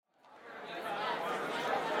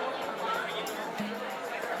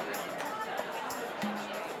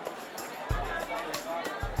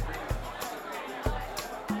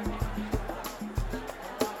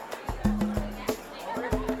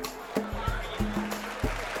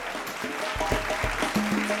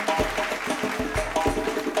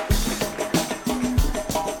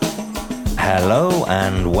Hello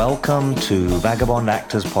and welcome to Vagabond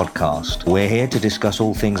Actors Podcast. We're here to discuss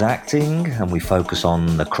all things acting, and we focus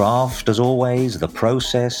on the craft as always, the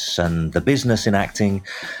process and the business in acting,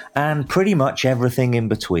 and pretty much everything in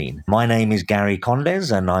between. My name is Gary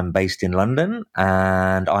Condes and I'm based in London,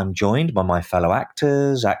 and I'm joined by my fellow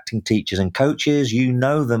actors, acting teachers and coaches. You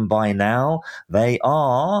know them by now. They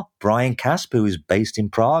are Brian Casp, who is based in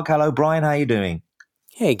Prague. Hello, Brian. How are you doing?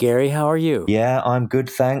 Hey, Gary, how are you? Yeah, I'm good,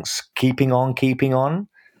 thanks. Keeping on.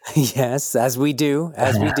 Yes, as we do.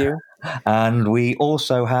 And we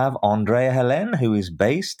also have Andrea Helen, who is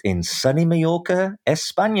based in sunny Mallorca,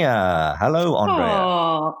 España. Hello, Andrea.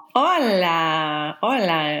 Oh, hola.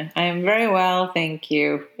 I am very well, thank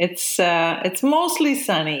you. It's mostly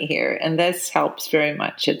sunny here, and this helps very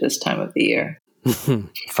much at this time of the year.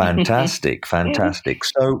 Fantastic.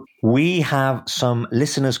 So we have some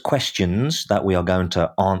listeners' questions that we are going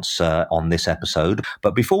to answer on this episode.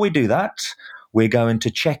 But before we do that, we're going to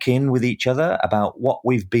check in with each other about what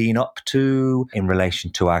we've been up to in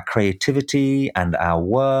relation to our creativity and our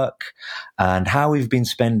work and how we've been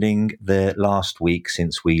spending the last week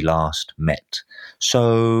since we last met.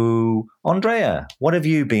 So, Andrea, what have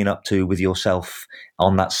you been up to with yourself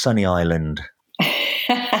on that sunny island?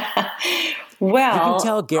 Well, you can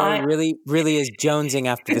tell Gary really is jonesing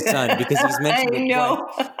after the sun because he's mentioned it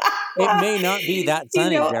twice. It may not be that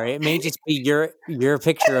sunny, Gary. It may just be your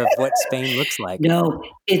picture of what Spain looks like. No,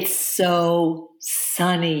 it's so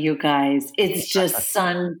sunny, you guys. It's just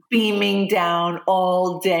sun beaming down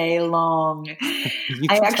all day long.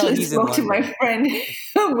 I actually spoke to my friend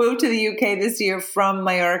who moved to the UK this year from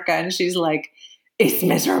Mallorca, and she's like, it's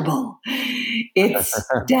miserable. It's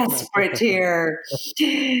desperate here.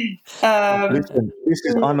 Listen,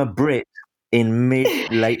 I'm a Brit in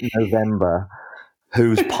late November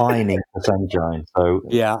who's pining for sunshine. So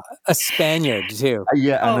yeah, a Spaniard too.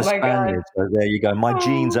 And a Spaniard. God. So there you go. My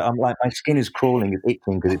genes I'm like, my skin is crawling, it's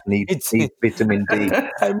itching because it needs vitamin D.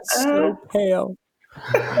 I'm so pale.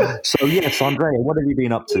 So yes, Andrea, what have you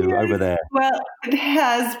been up to over there? Well, it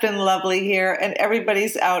has been lovely here, and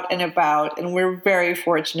everybody's out and about, and we're very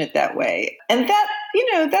fortunate that way. And that,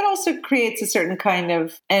 that also creates a certain kind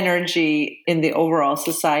of energy in the overall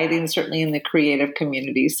society and certainly in the creative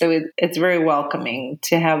community. So it's very welcoming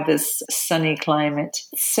to have this sunny climate.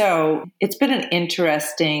 So it's been an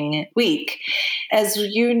interesting week. As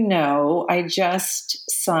you know, I just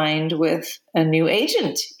signed with a new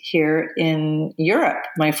agent here in Europe,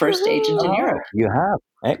 my first agent in Europe. You have.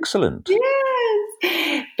 Excellent.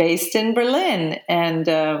 Yes. Based in Berlin. And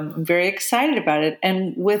I'm very excited about it.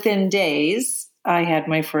 And within days, I had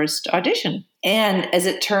my first audition. And as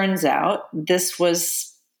it turns out, this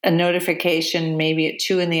was a notification maybe at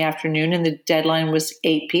 2 p.m, and the deadline was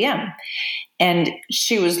 8 p.m. And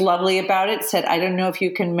she was lovely about it, said, I don't know if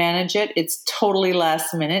you can manage it. It's totally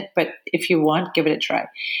last minute, but if you want, give it a try.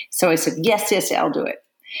 So I said, yes, I'll do it.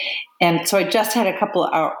 And so I just had a couple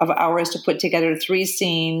of hours to put together 3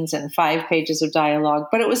 scenes and 5 pages of dialogue,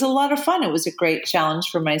 but it was a lot of fun. It was a great challenge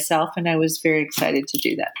for myself, and I was very excited to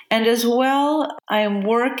do that. And as well, I am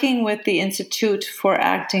working with the Institute for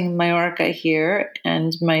Acting Mallorca here,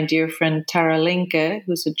 and my dear friend Tara Linke,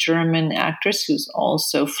 who's a German actress who's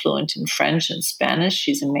also fluent in French and Spanish.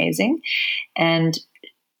 She's amazing. And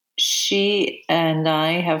she and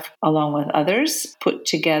I have, along with others, put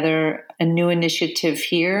together a new initiative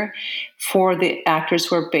here for the actors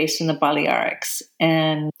who are based in the Balearics.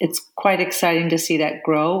 And it's quite exciting to see that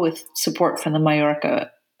grow with support from the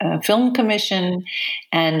Mallorca Film Commission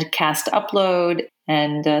and Cast Upload.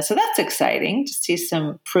 And so that's exciting to see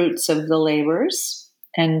some fruits of the labors.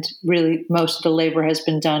 And really, most of the labor has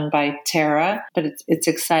been done by Tara, but it's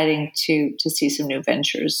exciting to see some new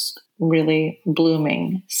ventures really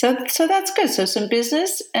blooming. So that's good. So some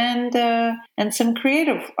business and some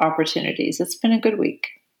creative opportunities. It's been a good week.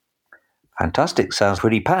 Fantastic. Sounds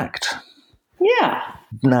pretty packed. Yeah.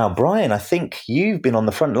 Now, Brian, I think you've been on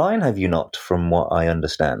the front line, have you not, from what I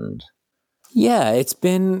understand? Yeah, it's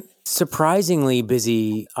been surprisingly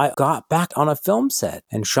busy. I got back on a film set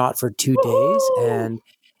and shot for 2 days. And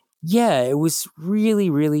yeah, it was really,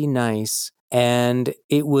 really nice. And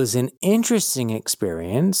it was an interesting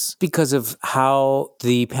experience because of how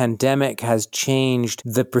the pandemic has changed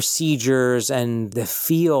the procedures and the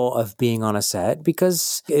feel of being on a set,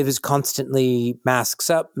 because it was constantly masks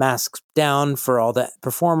up, masks down for all the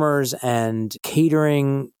performers, and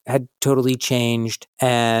catering had totally changed.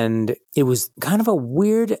 And it was kind of a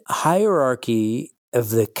weird hierarchy of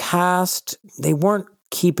the cast. They weren't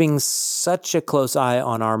keeping such a close eye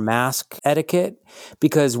on our mask etiquette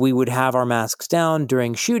because we would have our masks down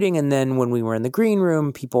during shooting. And then when we were in the green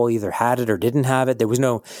room, people either had it or didn't have it. There was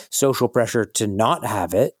no social pressure to not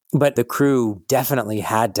have it, but the crew definitely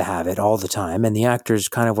had to have it all the time. And the actors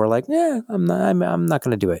kind of were like, yeah, I'm not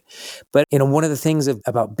going to do it. But, one of the things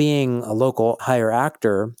about being a local hire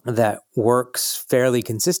actor that works fairly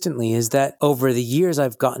consistently is that over the years,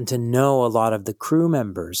 I've gotten to know a lot of the crew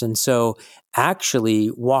members. And so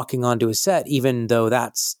actually walking onto a set, even though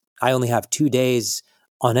I only have 2 days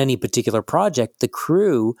on any particular project, the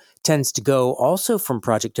crew tends to go also from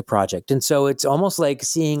project to project. And so it's almost like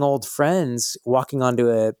seeing old friends walking onto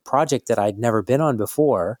a project that I'd never been on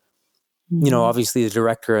before. Obviously the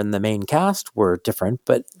director and the main cast were different,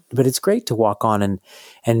 but it's great to walk on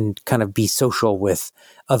and kind of be social with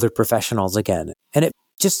other professionals again. And it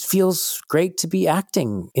just feels great to be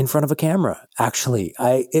acting in front of a camera. Actually,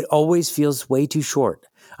 it always feels way too short.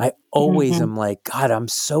 I always am like, God, I'm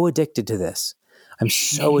so addicted to this. I'm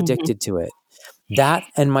so addicted to it. That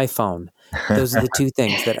and my phone. Those are the two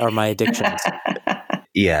things that are my addictions.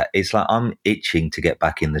 Yeah, it's like I'm itching to get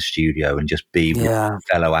back in the studio and just be with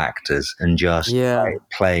fellow actors and just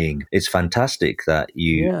playing. It's fantastic that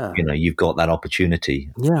you've got that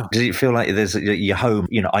opportunity. Yeah. Does it feel like there's your home?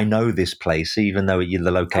 I know this place, even though you're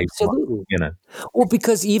the location. Absolutely. Well,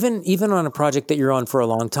 because even on a project that you're on for a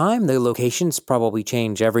long time, the locations probably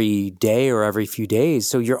change every day or every few days.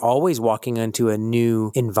 So you're always walking into a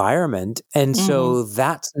new environment. And so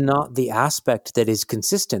that's not the aspect that is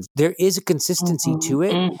consistent. There is a consistency to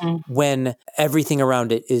it when everything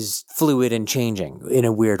around it is fluid and changing in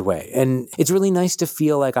a weird way. And it's really nice to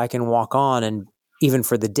feel like I can walk on and even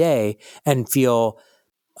for the day and feel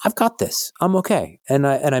I've got this. I'm okay. And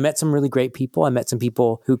I met some really great people. I met some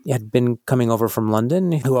people who had been coming over from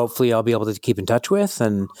London who hopefully I'll be able to keep in touch with.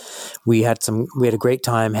 And we had a great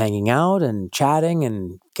time hanging out and chatting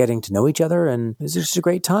and getting to know each other. And it was just a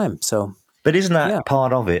great time. So. But isn't that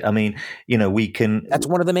part of it? I mean, we can... That's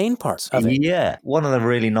one of the main parts of it. Yeah. One of the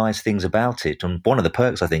really nice things about it, and one of the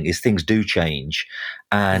perks, I think, is things do change.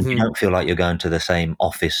 And you don't feel like you're going to the same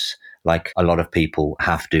office like a lot of people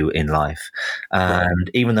have to in life. And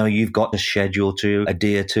even though you've got a schedule to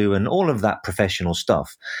adhere to and all of that professional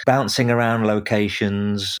stuff, bouncing around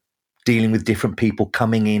locations, dealing with different people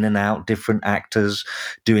coming in and out, different actors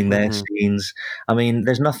doing their scenes. I mean,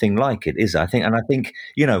 there's nothing like it, is there? I think,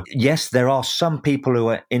 yes, there are some people who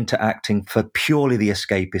are into acting for purely the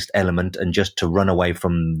escapist element and just to run away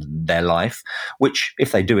from their life, which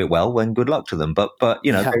if they do it well, then good luck to them. But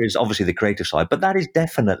there is obviously the creative side, but that is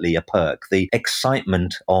definitely a perk, the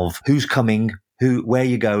excitement of who's coming, where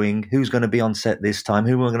you're going, who's going to be on set this time,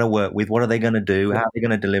 who we're going to work with, what are they going to do, how are they going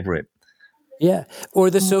to deliver it. Yeah.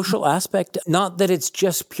 Or the social aspect, not that it's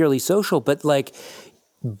just purely social, but like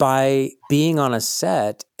by being on a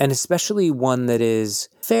set, and especially one that is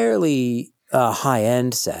fairly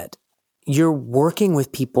high-end set, you're working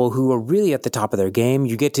with people who are really at the top of their game.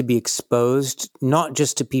 You get to be exposed not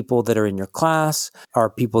just to people that are in your class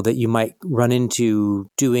or people that you might run into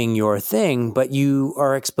doing your thing, but you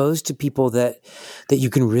are exposed to people that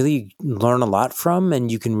you can really learn a lot from,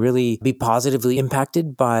 and you can really be positively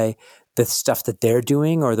impacted by the stuff that they're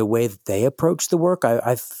doing or the way that they approach the work.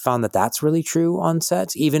 I've found that that's really true on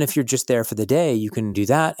sets. Even if you're just there for the day, you can do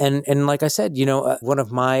that. And like I said, one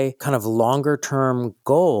of my kind of longer term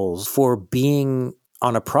goals for being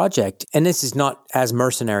on a project, and this is not as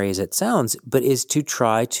mercenary as it sounds, but is to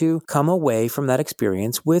try to come away from that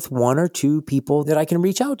experience with one or two people that I can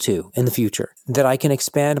reach out to in the future, that I can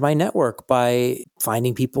expand my network by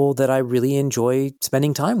finding people that I really enjoy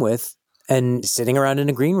spending time with. And sitting around in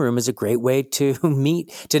a green room is a great way to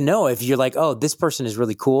meet, to know if you're like, oh, this person is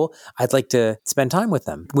really cool. I'd like to spend time with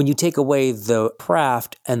them. When you take away the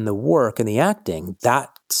craft and the work and the acting,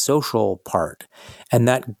 that social part and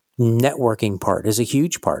that networking part is a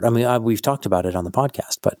huge part. I mean, we've talked about it on the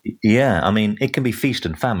podcast, but yeah, I mean, it can be feast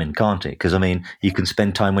and famine, can't it? Because I mean, you can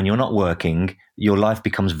spend time when you're not working, your life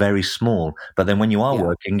becomes very small, but then when you are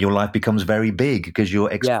working, your life becomes very big because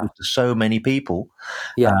you're exposed to so many people.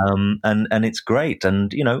 And it's great.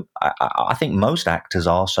 And I think most actors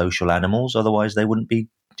are social animals, otherwise they wouldn't be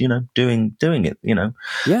doing it,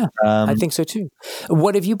 I think so too.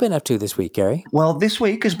 What have you been up to this week, Gary? Well, this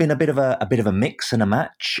week has been a bit of a mix and a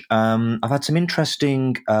match. I've had some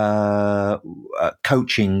interesting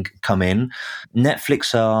coaching come in.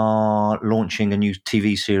 Netflix are launching a new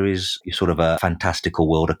TV series, sort of a fantastical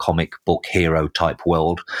world, a comic book hero type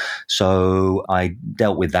world. So I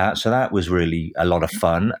dealt with that. So that was really a lot of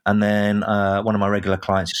fun. And then one of my regular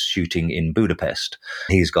clients is shooting in Budapest.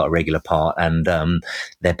 He's got a regular part, and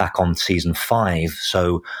they're back on season 5.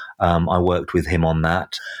 So I worked with him on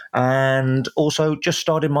that. And also just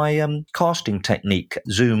started my casting technique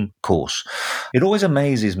Zoom course. It always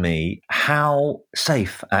amazes me how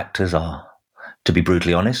safe actors are, to be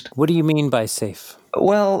brutally honest. What do you mean by safe?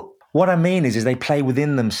 Well, what I mean is they play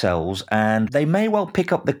within themselves and they may well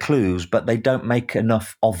pick up the clues, but they don't make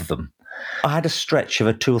enough of them. I had a stretch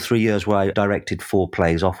of 2 or 3 years where I directed 4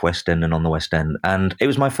 plays off West End and on the West End. And it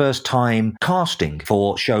was my first time casting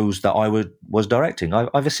for shows that I was directing.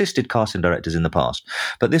 I've assisted casting directors in the past,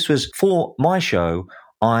 but this was for my show.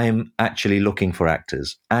 I'm actually looking for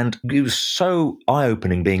actors. And it was so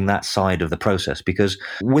eye-opening being that side of the process, because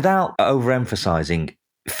without overemphasizing,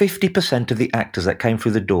 50% of the actors that came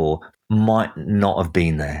through the door might not have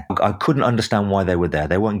been there. I couldn't understand why they were there.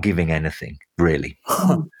 They weren't giving anything, really.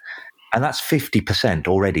 And that's 50%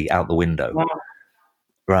 already out the window. Wow.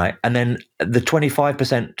 Right. And then the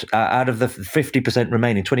 25% out of the 50%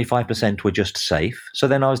 remaining, 25% were just safe. So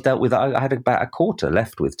then I was dealt with, I had about a quarter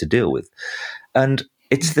left with to deal with. And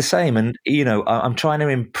it's the same. And, you know, I'm trying to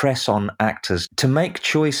impress on actors to make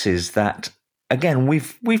choices that, again,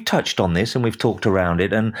 we've touched on this and we've talked around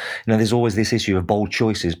it. And, you know, there's always this issue of bold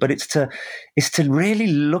choices, but it's to really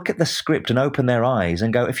look at the script and open their eyes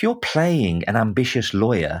and go, if you're playing an ambitious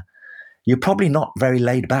lawyer, you're probably not very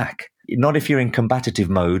laid back, not if you're in combative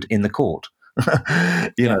mode in the court.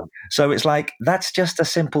 you know, so it's like, that's just a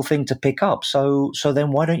simple thing to pick up. So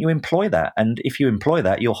then why don't you employ that? And if you employ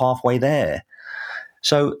that, you're halfway there.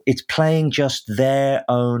 So it's playing just their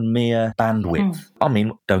own mere bandwidth. I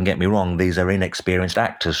mean, don't get me wrong, these are inexperienced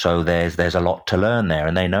actors, so there's a lot to learn there,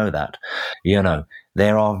 and they know that. You know,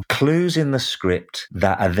 there are clues in the script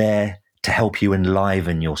that are there to help you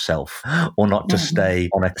enliven yourself, or not to stay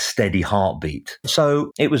on a steady heartbeat.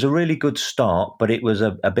 So it was a really good start, but it was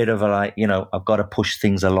a bit of a like, you know, I've got to push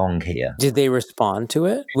things along here. Did they respond to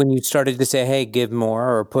it when you started to say, hey, give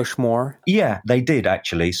more or push more? Yeah, they did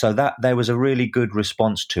actually. So that there was a really good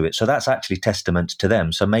response to it. So that's actually testament to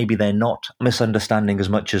them. So maybe they're not misunderstanding as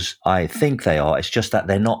much as I think they are. It's just that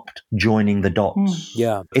they're not joining the dots.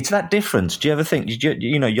 Yeah. It's that difference. Do you ever think,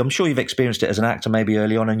 you know, I'm sure you've experienced it as an actor maybe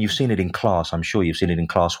early on, and you've seen it in class. I'm sure you've seen it in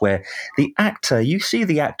class where the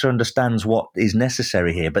actor understands what is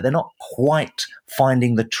necessary here, but they're not quite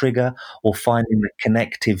finding the trigger or finding the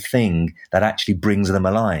connective thing that actually brings them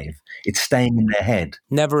alive. It's staying in their head.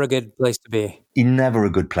 Never a good place to be. Never a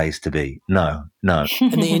good place to be. No.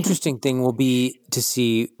 And the interesting thing will be to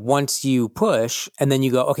see once you push and then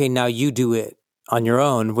you go, okay, now you do it on your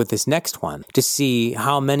own with this next one, to see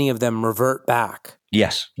how many of them revert back.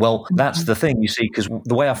 Yes. Well, that's the thing, you see, because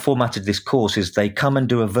the way I formatted this course is they come and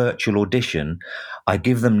do a virtual audition. I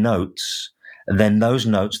give them notes, and then those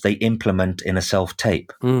notes they implement in a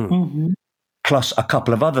self-tape. Plus a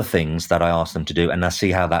couple of other things that I ask them to do, and I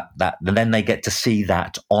see how that and then they get to see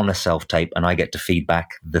that on a self-tape, and I get to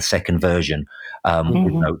feedback the second version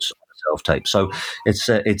with notes on a self-tape. So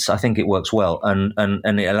it's I think it works well, and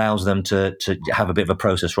it allows them to have a bit of a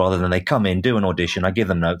process rather than they come in, do an audition, I give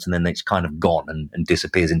them notes, and then it's kind of gone and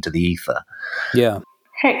disappears into the ether. Yeah.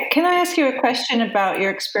 Hey, can I ask you a question about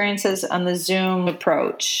your experiences on the Zoom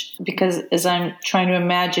approach? Because as I'm trying to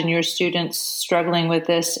imagine your students struggling with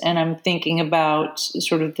this, and I'm thinking about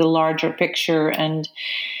sort of the larger picture, and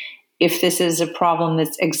if this is a problem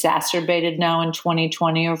that's exacerbated now in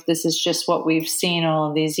 2020, or if this is just what we've seen all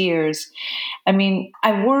of these years. I mean,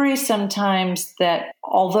 I worry sometimes that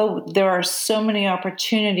although there are so many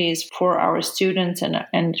opportunities for our students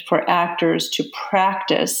and for actors to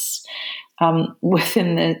practice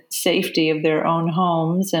within the safety of their own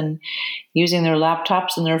homes and using their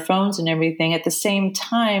laptops and their phones and everything, at the same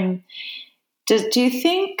time, do you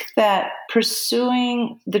think that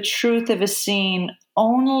pursuing the truth of a scene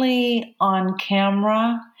only on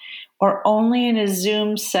camera or only in a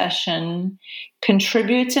Zoom session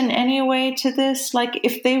contributes in any way to this? Like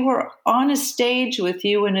if they were on a stage with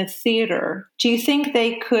you in a theater, do you think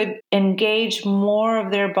they could engage more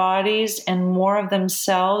of their bodies and more of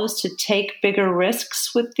themselves to take bigger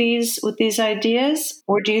risks with these ideas?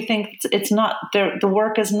 Or do you think it's not, the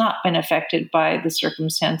work has not been affected by the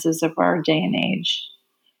circumstances of our day and age?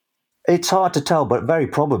 It's hard to tell, but very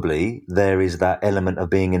probably there is that element of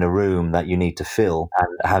being in a room that you need to fill, and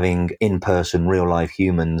having in-person, real-life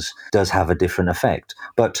humans does have a different effect.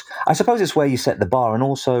 But I suppose it's where you set the bar, and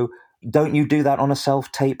also, don't you do that on a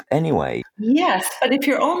self-tape anyway? Yes, but if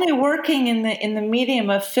you're only working in the medium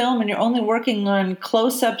of film and you're only working on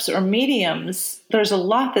close-ups or mediums, there's a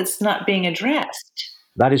lot that's not being addressed.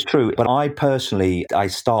 That is true. But I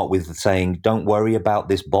start with saying, don't worry about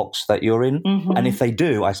this box that you're in. Mm-hmm. And if they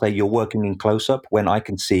do, I say, you're working in close up when I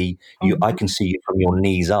can see you, I can see you from your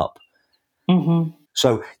knees up. Mm-hmm.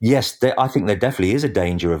 So yes, I think there definitely is a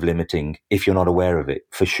danger of limiting if you're not aware of it,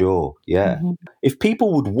 for sure. Yeah. Mm-hmm. If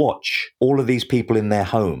people would watch all of these people in their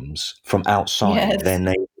homes from outside Yes. their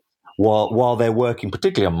neighbors while they're working,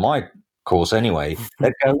 particularly on my course anyway,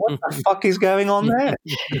 they'd go, what the fuck is going on there?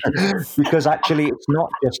 Because actually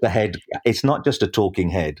it's not just a talking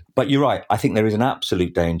head. But you're right, I think there is an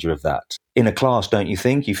absolute danger of that. In a class, don't you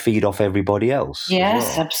think? You feed off everybody else.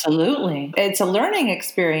 Yes, absolutely. It's a learning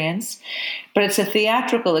experience, but it's a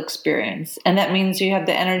theatrical experience. And that means you have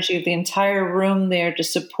the energy of the entire room there to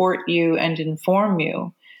support you and inform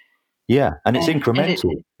you. Yeah, and it's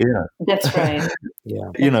incremental. Yeah, that's right.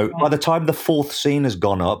 Yeah, by the time the fourth scene has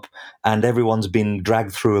gone up and everyone's been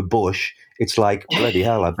dragged through a bush, it's like, bloody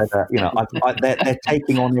hell! I better, they're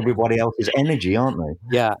taking on everybody else's energy, aren't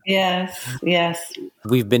they? yeah. Yes.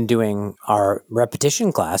 We've been doing our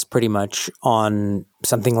repetition class pretty much on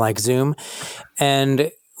something like Zoom,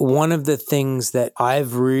 and one of the things that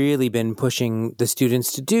I've really been pushing the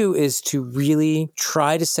students to do is to really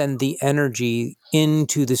try to send the energy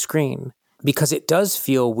into the screen, because it does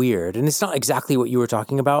feel weird. And it's not exactly what you were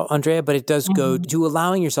talking about, Andrea, but it does go to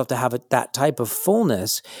allowing yourself to have that type of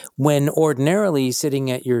fullness when ordinarily sitting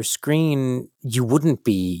at your screen, you wouldn't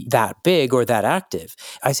be that big or that active.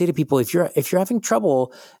 I say to people, if you're having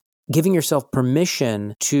trouble giving yourself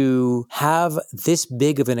permission to have this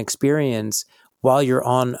big of an experience while you're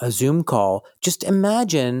on a Zoom call, just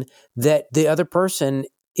imagine that the other person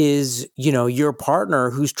is, your partner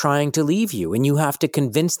who's trying to leave you and you have to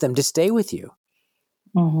convince them to stay with you.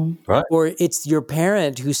 Mm-hmm. Right. Or it's your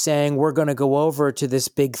parent who's saying, we're going to go over to this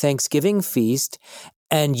big Thanksgiving feast,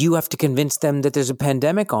 and you have to convince them that there's a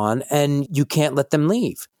pandemic on and you can't let them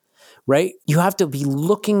leave. Right? You have to be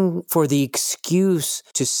looking for the excuse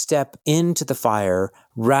to step into the fire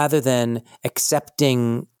rather than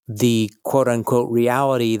accepting the quote unquote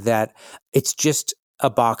reality that it's just a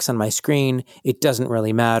box on my screen. It doesn't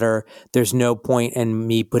really matter. There's no point in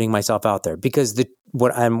me putting myself out there, because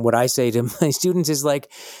what I say to my students is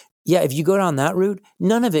like, yeah, if you go down that route,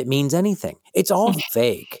 none of it means anything. It's all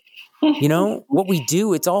fake. What we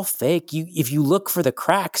do, it's all fake. If you look for the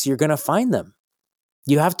cracks, you're going to find them.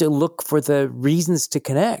 You have to look for the reasons to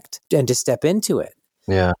connect and to step into it.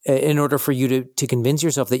 Yeah. In order for you to convince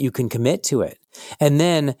yourself that you can commit to it. And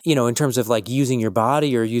then, in terms of like using your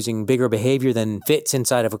body or using bigger behavior than fits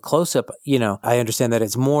inside of a close-up, I understand that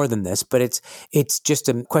it's more than this, but it's just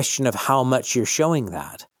a question of how much you're showing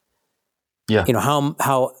that. Yeah.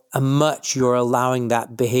 How much you're allowing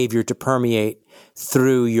that behavior to permeate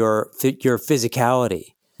through your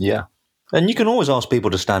physicality. Yeah. And you can always ask people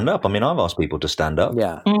to stand up. I mean, I've asked people to stand up.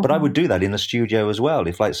 Yeah. But I would do that in the studio as well.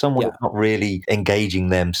 If like someone is not really engaging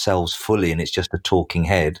themselves fully and it's just a talking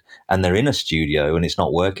head and they're in a studio and it's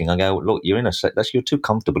not working, I go, look, you're you're too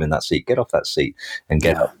comfortable in that seat. Get off that seat and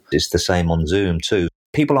get up. It's the same on Zoom too.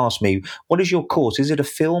 People ask me, what is your course? Is it a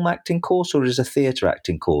film acting course or is it a theatre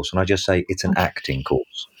acting course? And I just say, it's an acting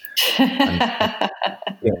course. And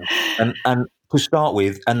to start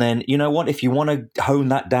with, and then, you know what, if you want to hone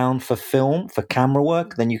that down for film, for camera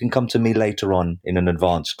work, then you can come to me later on in an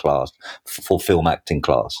advanced class for film acting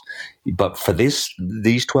class. But for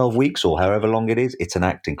these 12 weeks or however long it is, it's an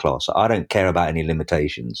acting class. I don't care about any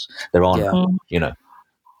limitations. There are none,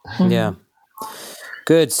 Yeah.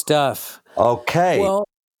 Good stuff. Okay. Well,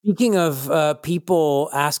 speaking of people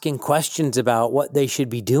asking questions about what they should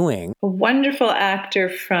be doing. A wonderful actor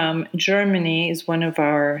from Germany is one of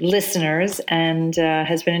our listeners and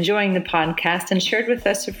has been enjoying the podcast and shared with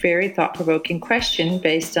us a very thought-provoking question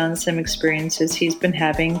based on some experiences he's been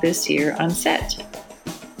having this year on set.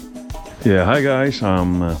 Yeah, hi guys,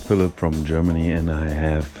 I'm Philip from Germany and I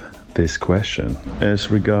have this question. As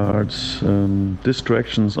regards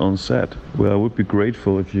distractions on set, well, I would be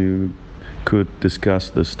grateful if you could discuss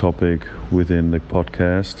this topic within the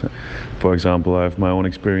podcast. For example, I have my own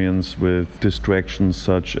experience with distractions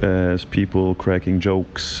such as people cracking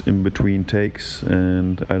jokes in between takes,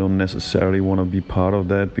 and I don't necessarily want to be part of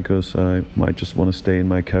that because I might just want to stay in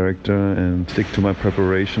my character and stick to my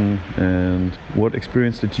preparation. And what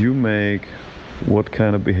experience did you make? What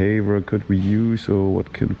kind of behavior could we use, or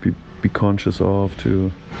what could we be conscious of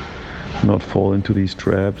to not fall into these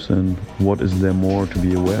traps, and what is there more to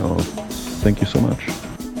be aware of? Thank you so much.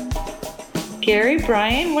 Gary,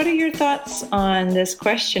 Brian, what are your thoughts on this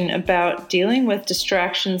question about dealing with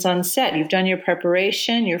distractions on set? You've done your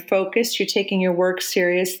preparation, you're focused, you're taking your work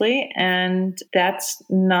seriously, and that's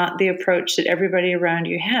not the approach that everybody around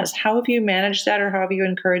you has. How have you managed that, or how have you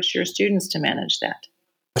encouraged your students to manage that?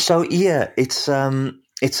 So, yeah, it's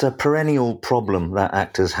a perennial problem that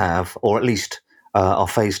actors have, or at least are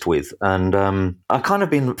faced with. And I've kind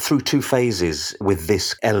of been through two phases with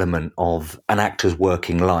this element of an actor's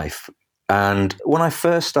working life. And when I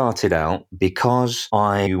first started out, because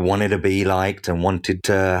I wanted to be liked and wanted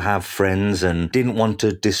to have friends and didn't want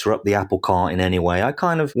to disrupt the apple cart in any way, I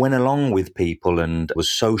kind of went along with people and was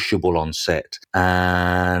sociable on set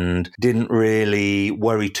and didn't really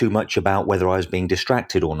worry too much about whether I was being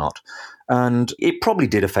distracted or not. And it probably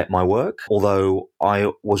did affect my work, although I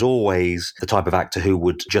was always the type of actor who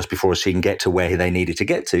would, just before a scene, get to where they needed to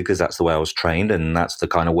get to, because that's the way I was trained and that's the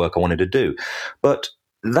kind of work I wanted to do. But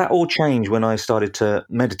that all changed when I started to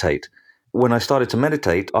meditate. When I started to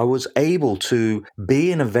meditate, I was able to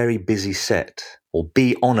be in a very busy set, or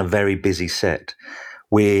be on a very busy set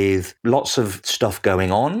with lots of stuff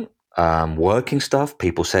going on, working stuff,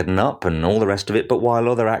 people setting up and all the rest of it. But while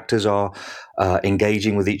other actors are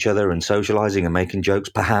engaging with each other and socializing and making jokes,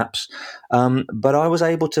 perhaps, but I was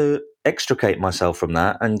able to extricate myself from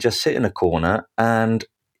that and just sit in a corner and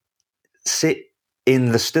sit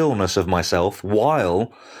in the stillness of myself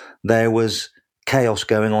while there was chaos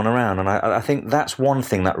going on around. And I think that's one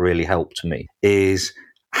thing that really helped me, is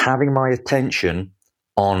having my attention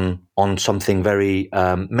on something very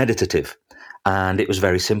meditative. And it was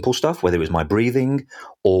very simple stuff, whether it was my breathing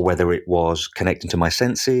or whether it was connecting to my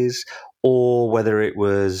senses or whether it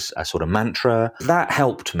was a sort of mantra. That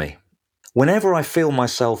helped me. Whenever I feel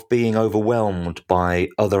myself being overwhelmed by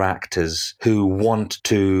other actors who want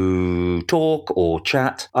to talk or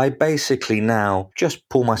chat, I basically now just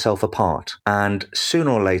pull myself apart, and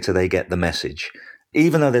sooner or later they get the message.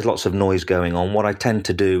 Even though there's lots of noise going on, what I tend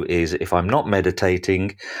to do is, if I'm not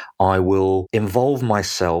meditating, I will involve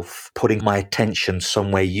myself putting my attention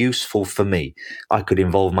somewhere useful for me. I could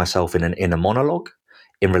involve myself in an inner monologue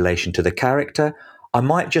in relation to the character. I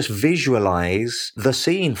might just visualize the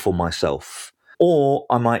scene for myself, or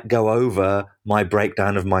I might go over my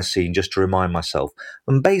breakdown of my scene just to remind myself.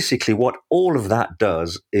 And basically what all of that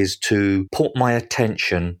does is to put my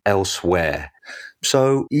attention elsewhere.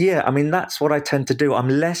 So, yeah, I mean, that's what I tend to do. I'm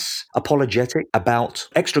less apologetic about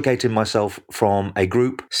extricating myself from a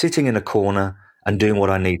group, sitting in a corner and doing what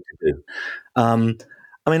I need to do.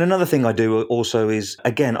 I mean, another thing I do also is,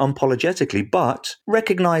 again, unapologetically, but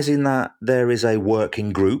recognizing that there is a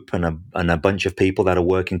working group and a bunch of people that are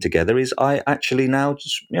working together, is I actually now,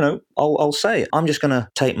 just, I'll say, I'm just going to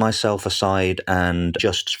take myself aside and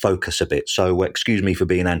just focus a bit. So excuse me for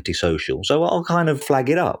being antisocial. So I'll kind of flag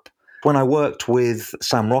it up. When I worked with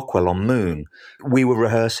Sam Rockwell on Moon, we were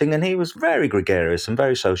rehearsing and he was very gregarious and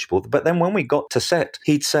very sociable. But then when we got to set,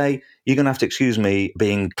 he'd say, "You're going to have to excuse me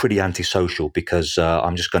being pretty antisocial because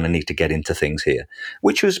I'm just going to need to get into things here,"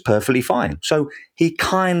 which was perfectly fine. So he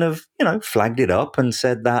kind of, flagged it up and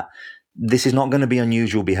said that this is not going to be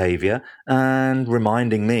unusual behavior, and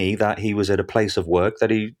reminding me that he was at a place of work that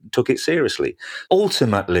he took it seriously.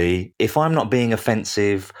 Ultimately, if I'm not being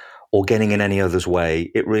offensive or getting in any other's way,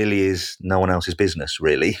 it really is no one else's business,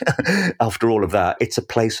 really. After all of that, it's a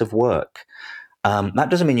place of work. That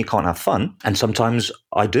doesn't mean you can't have fun. And sometimes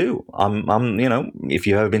I do. If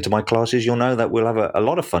you've ever been to my classes, you'll know that we'll have a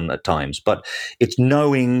lot of fun at times. But it's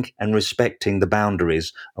knowing and respecting the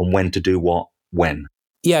boundaries and when to do what, when.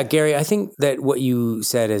 Yeah, Gary, I think that what you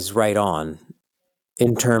said is right on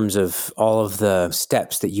in terms of all of the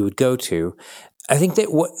steps that you would go to. I think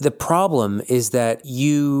that what the problem is that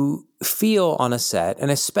you feel on a set,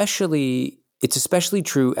 and it's especially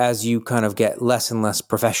true as you kind of get less and less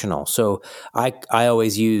professional. So I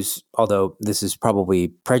always use, although this is probably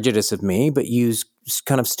prejudice of me, but use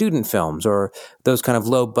kind of student films or those kind of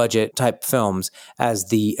low budget type films as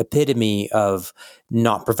the epitome of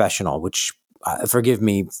not professional, which forgive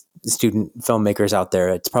me, student filmmakers out there,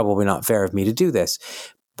 it's probably not fair of me to do this.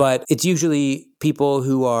 But it's usually people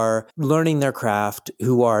who are learning their craft,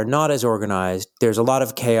 who are not as organized. There's a lot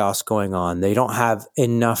of chaos going on. They don't have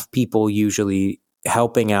enough people usually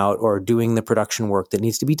helping out or doing the production work that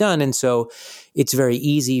needs to be done. And so it's very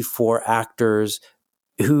easy for actors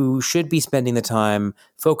who should be spending the time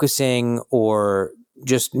focusing or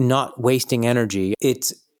just not wasting energy.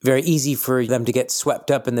 It's very easy for them to get swept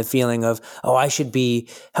up in the feeling of, oh, I should be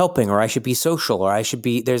helping, or I should be social, or I should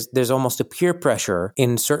be, there's almost a peer pressure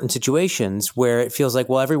in certain situations where it feels like,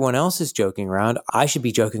 well, everyone else is joking around. I should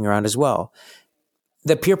be joking around as well.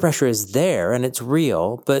 the peer pressure is there and it's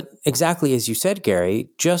real, but exactly as you said, Gary,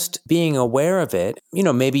 just being aware of it,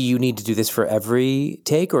 maybe you need to do this for every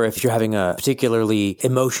take, or if you're having a particularly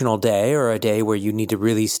emotional day or a day where you need to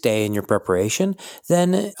really stay in your preparation,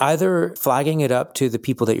 then either flagging it up to the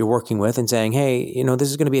people that you're working with and saying, hey, this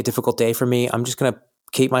is going to be a difficult day for me. I'm just going to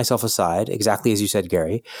keep myself aside, exactly as you said,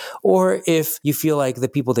 Gary. Or if you feel like the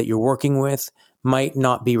people that you're working with might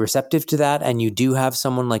not be receptive to that, and you do have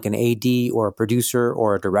someone like an AD or a producer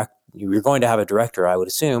or a director, you're going to have a director, I would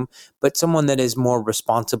assume, but someone that is more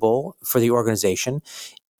responsible for the organization,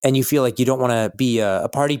 and you feel like you don't want to be a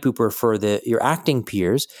party pooper for your acting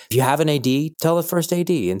peers, if you have an AD, tell the first AD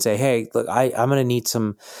and say, hey, look, I'm going to need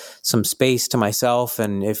some space to myself,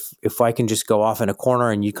 and if I can just go off in a corner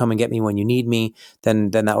and you come and get me when you need me, then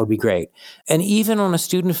that would be great. And even on a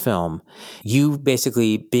student film, you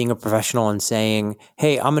basically being a professional and saying,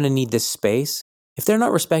 hey, I'm going to need this space. If they're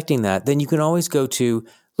not respecting that, then you can always go to,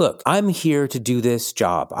 look, I'm here to do this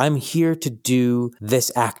job. I'm here to do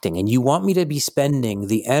this acting. And you want me to be spending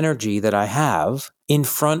the energy that I have in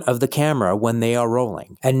front of the camera when they are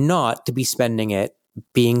rolling, and not to be spending it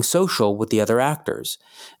being social with the other actors.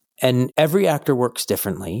 And every actor works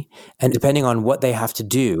differently. And depending on what they have to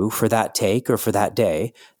do for that take or for that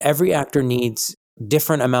day, every actor needs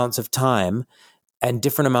different amounts of time and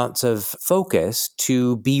different amounts of focus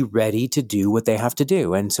to be ready to do what they have to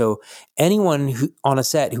do. And so anyone who on a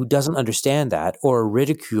set who doesn't understand that, or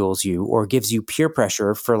ridicules you, or gives you peer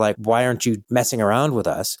pressure for like, why aren't you messing around with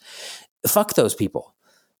us? Fuck those people.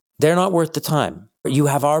 They're not worth the time. You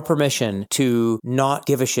have our permission to not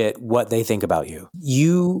give a shit what they think about you.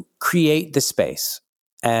 You create the space.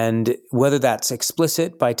 And whether that's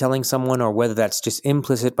explicit by telling someone, or whether that's just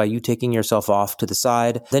implicit by you taking yourself off to the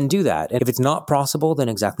side, then do that. And if it's not possible, then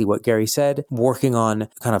exactly what Gary said, working on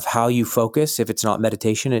kind of how you focus. If it's not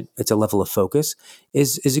meditation, it's a level of focus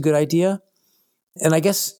is a good idea. And I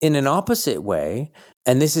guess in an opposite way,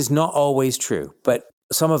 and this is not always true, but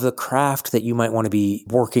some of the craft that you might want to be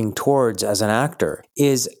working towards as an actor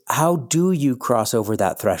is, how do you cross over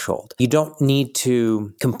that threshold? You don't need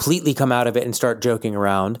to completely come out of it and start joking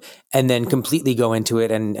around and then completely go into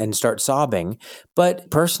it and start sobbing.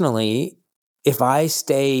 But personally, if I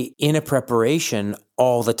stay in a preparation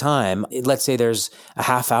all the time, let's say there's a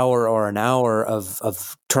half hour or an hour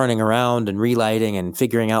of turning around and relighting and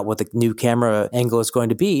figuring out what the new camera angle is going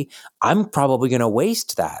to be, I'm probably going to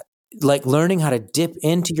waste that. Like learning how to dip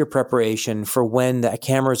into your preparation for when the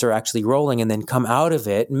cameras are actually rolling, and then come out of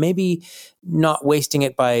it, maybe not wasting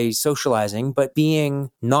it by socializing, but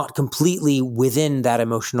being not completely within that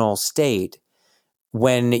emotional state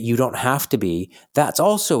when you don't have to be. That's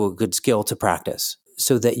also a good skill to practice,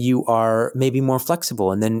 so that you are maybe more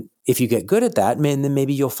flexible. And then if you get good at that, then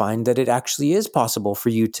maybe you'll find that it actually is possible for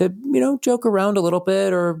you to, joke around a little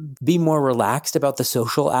bit or be more relaxed about the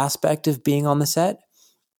social aspect of being on the set.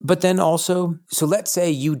 But then also, so let's say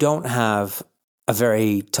you don't have a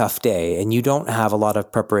very tough day and you don't have a lot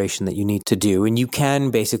of preparation that you need to do, and you can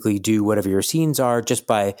basically do whatever your scenes are just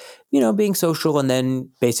by, being social and then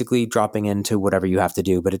basically dropping into whatever you have to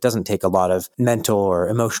do, but it doesn't take a lot of mental or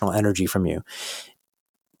emotional energy from you.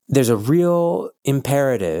 There's a real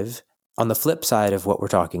imperative on the flip side of what we're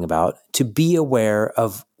talking about, to be aware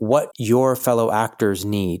of what your fellow actors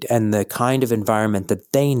need and the kind of environment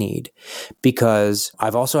that they need. Because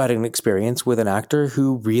I've also had an experience with an actor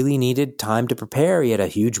who really needed time to prepare. He had a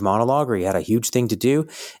huge monologue, or he had a huge thing to do.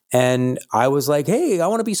 And I was like, hey, I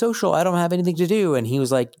want to be social. I don't have anything to do. And he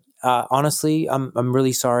was like, honestly, I'm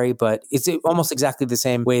really sorry, but it's almost exactly the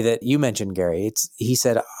same way that you mentioned, Gary. He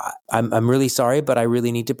said, I'm really sorry, but I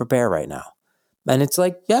really need to prepare right now. And it's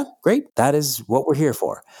like, yeah, great. That is what we're here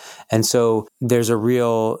for. And so there's a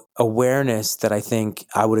real awareness that I think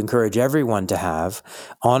I would encourage everyone to have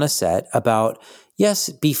on a set about, yes,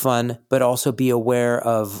 be fun, but also be aware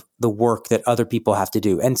of the work that other people have to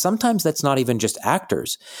do. And sometimes that's not even just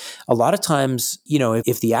actors. A lot of times,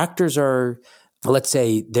 if the actors are, let's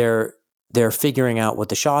say they're figuring out what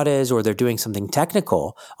the shot is, or they're doing something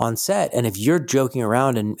technical on set, and if you're joking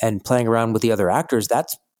around and playing around with the other actors,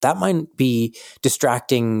 that might be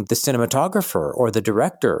distracting the cinematographer or the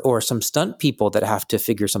director or some stunt people that have to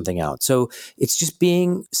figure something out. So it's just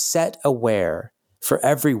being set aware for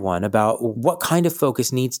everyone about what kind of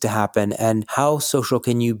focus needs to happen and how social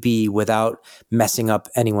can you be without messing up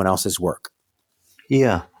anyone else's work.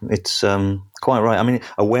 Yeah, it's quite right. I mean,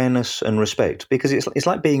 awareness and respect, because it's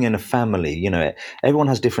like being in a family. Everyone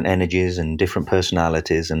has different energies and different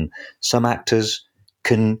personalities, and some actors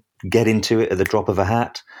can get into it at the drop of a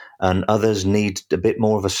hat, and others need a bit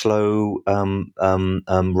more of a slow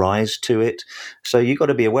rise to it. So you've got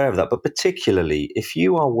to be aware of that. But particularly if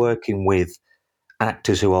you are working with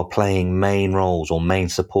actors who are playing main roles or main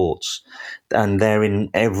supports, and they're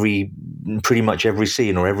in pretty much every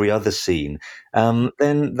scene or every other scene,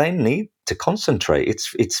 then they need to concentrate.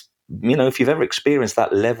 It's if you've ever experienced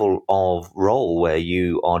that level of role where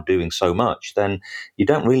you are doing so much, then you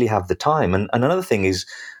don't really have the time. And another thing is,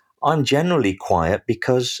 I'm generally quiet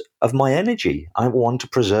because of my energy. I want to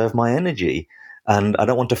preserve my energy, and I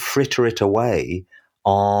don't want to fritter it away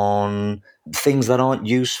on things that aren't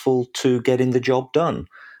useful to getting the job done.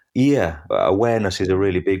 Yeah, awareness is a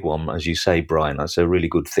really big one, as you say, Brian. That's a really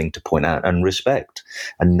good thing to point out, and respect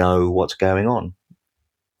and know what's going on.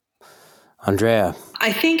 Andrea.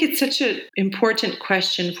 I think it's such an important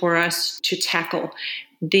question for us to tackle,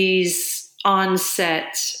 these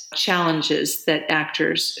on-set challenges that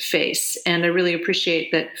actors face. And I really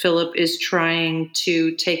appreciate that Philip is trying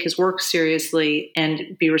to take his work seriously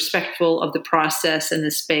and be respectful of the process and the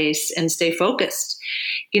space and stay focused.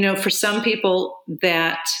 For some people,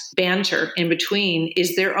 that banter in between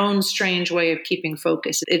is their own strange way of keeping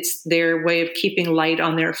focus. It's their way of keeping light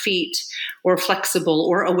on their feet or flexible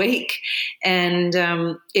or awake. And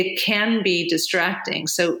it can be distracting.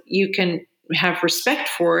 So you can have respect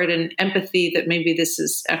for it and empathy that maybe this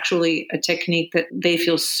is actually a technique that they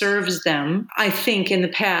feel serves them. I think in the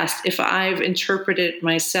past, if I've interpreted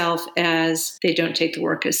myself as they don't take the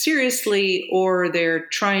work as seriously, or they're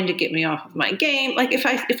trying to get me off of my game, like if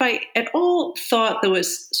I at all thought there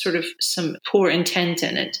was sort of some poor intent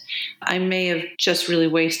in it, I may have just really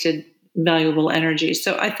wasted valuable energy.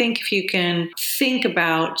 So I think if you can think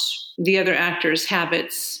about the other actors'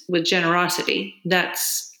 habits with generosity,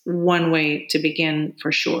 that's one way to begin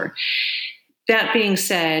for sure. That being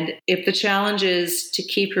said, if the challenge is to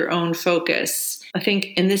keep your own focus, I think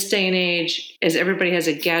in this day and age, as everybody has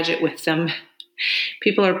a gadget with them,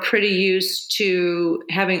 people are pretty used to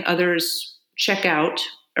having others check out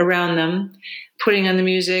around them, putting on the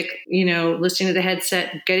music, listening to the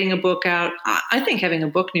headset, getting a book out. I think having a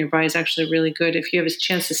book nearby is actually really good. If you have a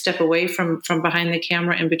chance to step away from behind the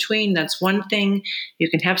camera in between, that's one thing. You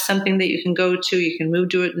can have something that you can go to. You can move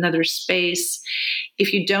to another space.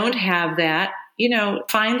 If you don't have that,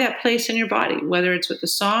 find that place in your body, whether it's with a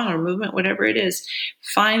song or movement, whatever it is.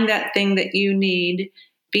 Find that thing that you need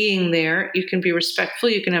being there. You can be respectful,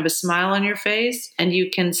 you can have a smile on your face, and you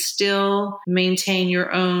can still maintain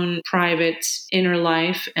your own private inner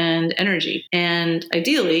life and energy. And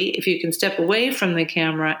ideally, if you can step away from the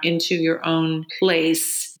camera into your own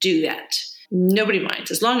place, do that. Nobody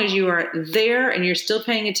minds, as long as you are there and you're still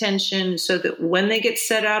paying attention, so that when they get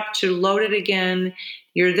set up to load it again,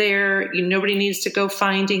 you're there. Nobody needs to go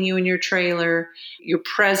finding you in your trailer. You're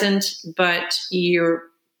present, but you're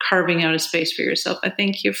carving out a space for yourself. I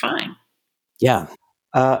think you're fine. Yeah.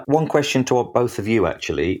 One question to both of you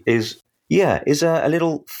actually is there a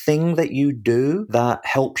little thing that you do that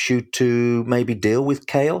helps you to maybe deal with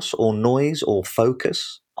chaos or noise or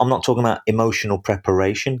focus? I'm not talking about emotional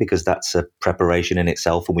preparation, because that's a preparation in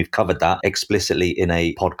itself, and we've covered that explicitly in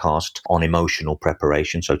a podcast on emotional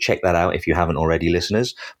preparation. So check that out if you haven't already,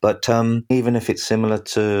 listeners. But even if it's similar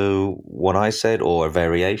to what I said or a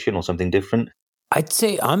variation or something different, I'd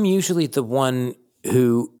say I'm usually the one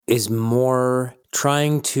who is more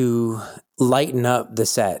trying to lighten up the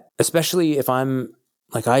set, especially if I'm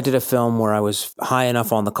like, I did a film where I was high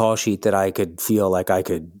enough on the call sheet that I could feel like I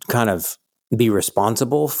could kind of be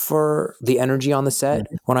responsible for the energy on the set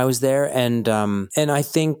when I was there. And I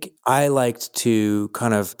think I liked to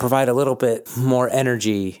kind of provide a little bit more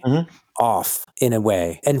energy off in a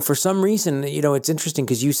way. And for some reason, it's interesting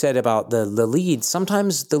because you said about the leads.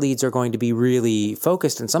 Sometimes the leads are going to be really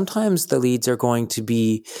focused, and sometimes the leads are going to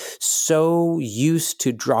be so used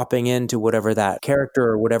to dropping into whatever that character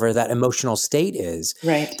or whatever that emotional state is,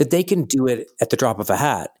 right, that they can do it at the drop of a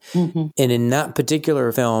hat. Mm-hmm. And in that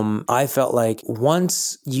particular film, I felt like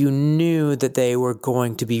once you knew that they were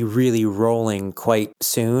going to be really rolling quite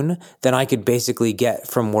soon, then I could basically get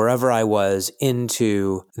from wherever I was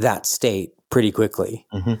into that state pretty quickly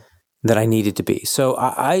that I needed to be. So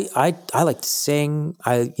I like to sing.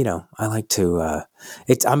 I like to,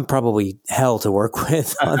 I'm probably hell to work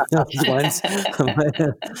with on those ones.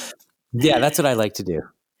 Yeah, that's what I like to do.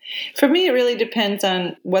 For me, it really depends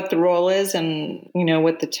on what the role is and,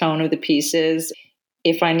 what the tone of the piece is.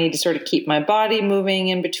 If I need to sort of keep my body moving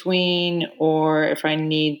in between, or if I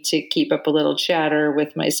need to keep up a little chatter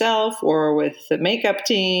with myself or with the makeup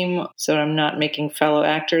team so I'm not making fellow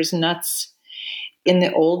actors nuts. In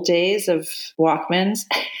the old days of Walkmans,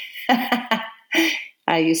 I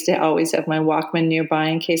I used to always have my Walkman nearby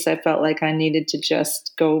in case I felt like I needed to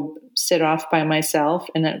just go sit off by myself,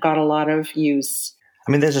 and it got a lot of use.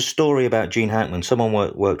 I mean, there's a story about Gene Hackman. Someone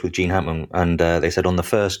worked with Gene Hackman, and they said on the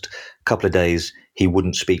first couple of days, he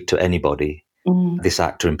wouldn't speak to anybody, this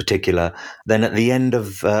actor in particular. Then at the end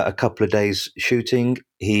of a couple of days shooting,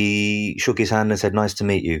 he shook his hand and said, "Nice to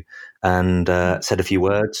meet you," and said a few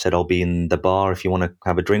words, said, "I'll be in the bar if you want to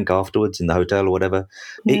have a drink afterwards in the hotel or whatever."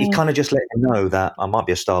 He kind of just let him know that I might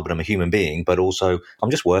be a star, but I'm a human being, but also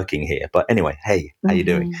I'm just working here. But anyway, hey, how you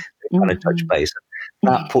doing? They kind of touch base.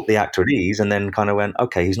 That put the actor at ease, and then kind of went,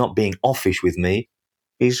 okay, he's not being offish with me,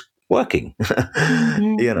 he's working. Whether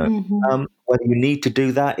you need to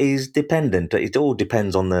do that is dependent. It all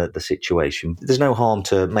depends on the situation. There's no harm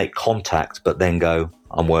to make contact, but then go,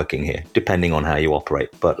 I'm working here, depending on how you operate.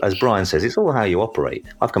 But as Brian says, it's all how you operate.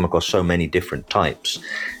 I've come across so many different types.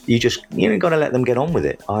 You got to let them get on with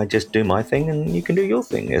it. I just do my thing, and you can do your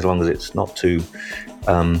thing, as long as it's not too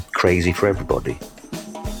crazy for everybody.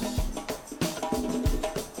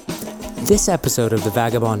 This episode of the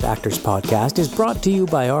Vagabond Actors Podcast is brought to you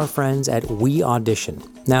by our friends at We Audition.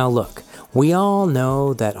 Now look, we all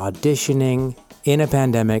know that auditioning in a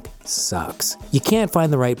pandemic sucks. You can't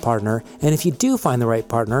find the right partner, and if you do find the right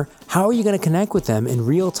partner, how are you going to connect with them in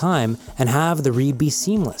real time and have the read be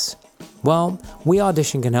seamless? Well, We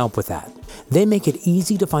Audition can help with that. They make it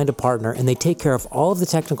easy to find a partner, and they take care of all of the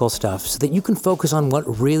technical stuff so that you can focus on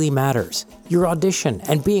what really matters, your audition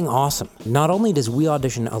and being awesome. Not only does We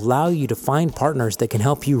Audition allow you to find partners that can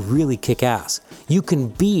help you really kick ass, you can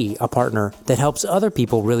be a partner that helps other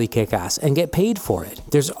people really kick ass and get paid for it.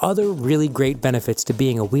 There's other really great benefits to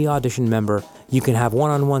being a We Audition member. You can have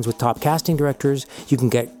one-on-ones with top casting directors, you can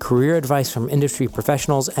get career advice from industry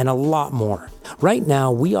professionals, and a lot more. Right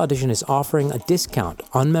now, We Audition is offering a discount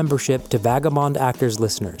on membership to Vagabond Actors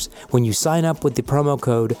listeners when you sign up with the promo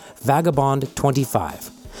code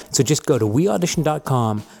VAGABOND25. So just go to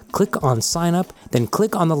weaudition.com, click on sign up, then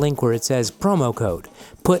click on the link where it says promo code.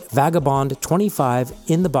 Put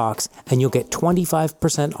VAGABOND25 in the box, and you'll get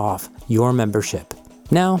 25% off your membership.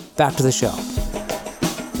 Now, back to the show.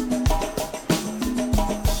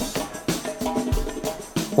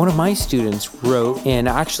 One of my students wrote and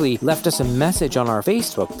actually left us a message on our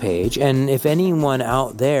Facebook page. And if anyone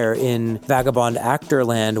out there in Vagabond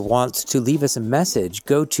Actorland wants to leave us a message,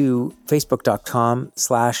 go to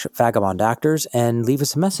facebook.com/vagabondactors and leave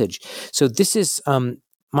us a message. So this is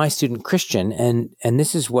my student Christian, and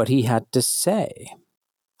this is what he had to say.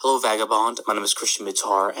 Hello, Vagabond. My name is Christian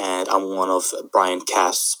Mittar, and I'm one of Brian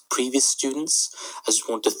Cast's previous students. I just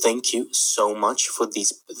want to thank you so much for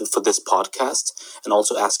this podcast, and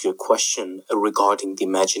also ask you a question regarding the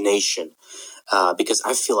imagination, because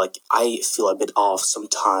I feel like I feel a bit off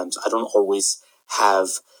sometimes. I don't always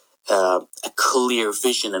have a clear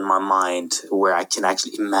vision in my mind where I can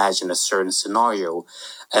actually imagine a certain scenario,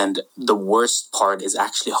 and the worst part is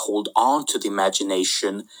actually hold on to the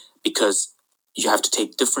imagination, because you have to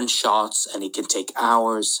take different shots and it can take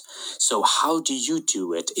hours. So how do you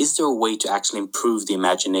do it? Is there a way to actually improve the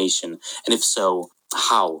imagination? And if so,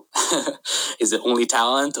 how? Is it only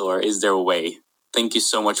talent, or is there a way? Thank you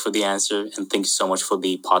so much for the answer, and thank you so much for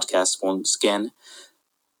the podcast once again.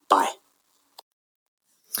 Bye.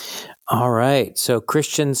 All right. So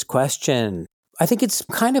Christian's question. I think it's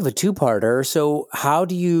kind of a two-parter. So how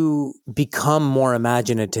do you become more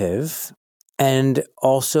imaginative? And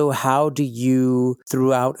also, how do you,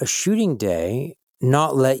 throughout a shooting day,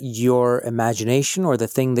 not let your imagination or the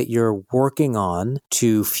thing that you're working on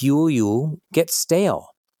to fuel you get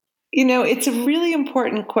stale? You know, it's a really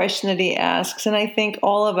important question that he asks, and I think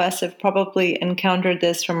all of us have probably encountered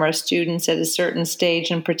this from our students at a certain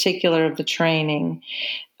stage, in particular of the training.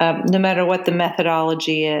 No matter what the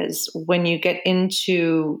methodology is, when you get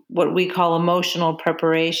into what we call emotional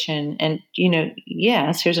preparation, and,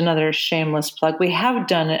 yes, here's another shameless plug. We have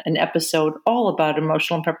done an episode all about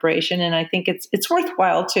emotional preparation, and I think it's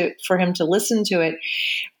worthwhile for him to listen to it.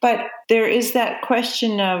 But there is that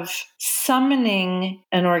question of summoning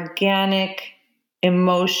an organic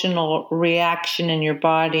emotional reaction in your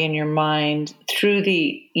body and your mind through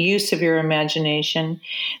the use of your imagination.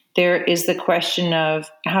 There is the question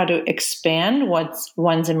of how to expand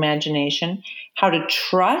one's imagination, how to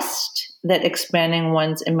trust that expanding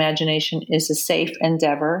one's imagination is a safe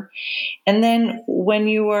endeavor. And then when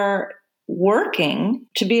you are working,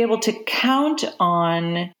 to be able to count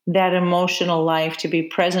on that emotional life to be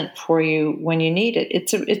present for you when you need it.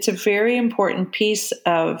 It's a very important piece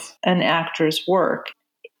of an actor's work.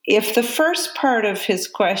 If the first part of his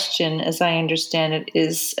question, as I understand it,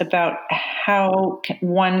 is about how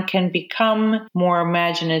one can become more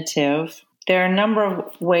imaginative, There are a number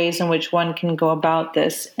of ways in which one can go about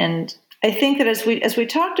this. And I think that as we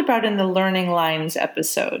talked about in the Learning Lines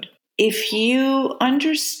episode, if you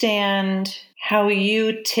understand how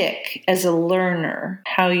you tick as a learner,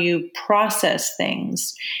 how you process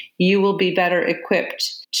things, you will be better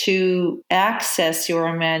equipped to access your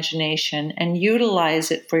imagination and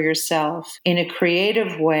utilize it for yourself in a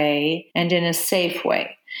creative way and in a safe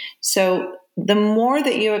way. So the more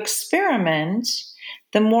that you experiment,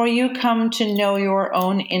 the more you come to know your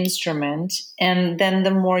own instrument, and then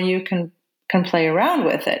the more you can play around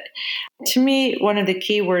with it. To me, one of the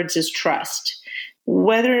key words is trust.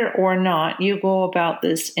 Whether or not you go about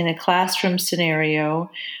this in a classroom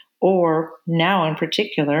scenario, or now in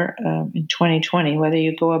particular, in 2020, whether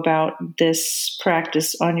you go about this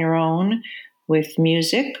practice on your own with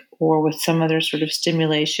music or with some other sort of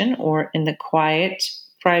stimulation or in the quiet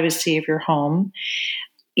privacy of your home,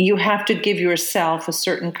 you have to give yourself a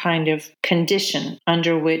certain kind of condition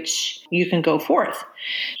under which you can go forth.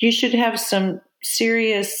 You should have some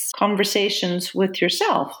serious conversations with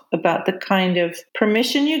yourself about the kind of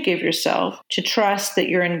permission you give yourself to trust that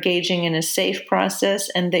you're engaging in a safe process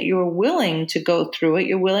and that you're willing to go through it.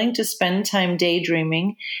 You're willing to spend time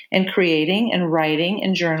daydreaming and creating and writing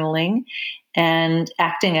and journaling and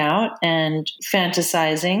acting out and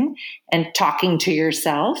fantasizing and talking to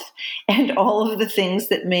yourself and all of the things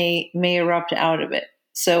that may erupt out of it.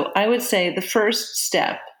 So I would say the first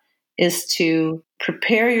step is to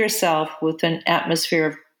prepare yourself with an atmosphere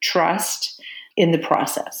of trust in the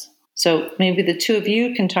process. So maybe the two of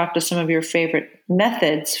you can talk to some of your favorite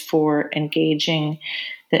methods for engaging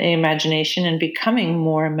the imagination and becoming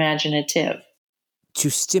more imaginative. To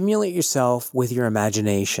stimulate yourself with your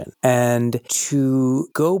imagination and to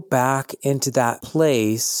go back into that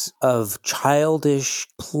place of childish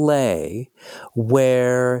play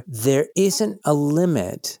where there isn't a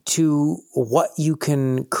limit to what you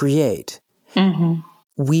can create. Mm-hmm.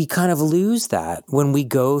 We kind of lose that when we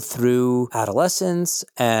go through adolescence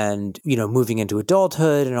and, moving into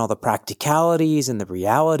adulthood and all the practicalities and the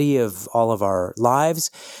reality of all of our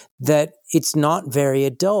lives, that it's not very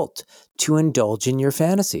adult to indulge in your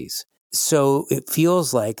fantasies. So it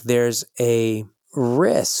feels like there's a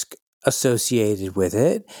risk associated with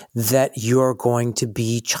it that you're going to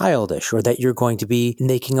be childish or that you're going to be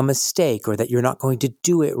making a mistake or that you're not going to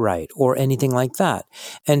do it right or anything like that.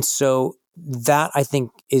 And so that, I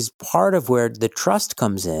think, is part of where the trust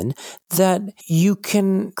comes in, that you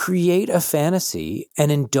can create a fantasy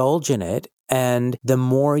and indulge in it. And the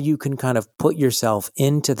more you can kind of put yourself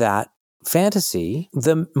into that fantasy,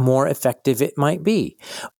 the more effective it might be.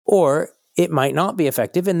 Or it might not be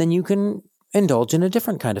effective, and then you can indulge in a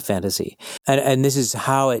different kind of fantasy. And this is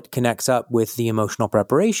how it connects up with the emotional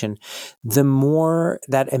preparation. The more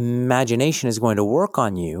that imagination is going to work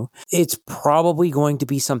on you, it's probably going to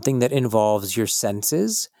be something that involves your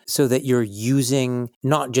senses, so that you're using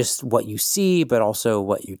not just what you see, but also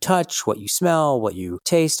what you touch, what you smell, what you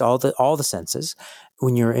taste, all the senses.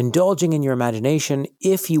 When you're indulging in your imagination,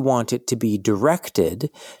 if you want it to be directed,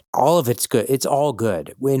 all of it's good. It's all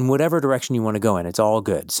good. In whatever direction you want to go in, it's all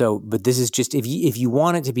good. So, but this is just, if you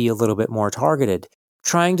want it to be a little bit more targeted,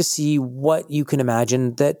 trying to see what you can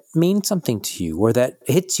imagine that means something to you or that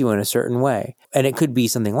hits you in a certain way. And it could be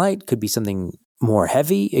something light, could be something more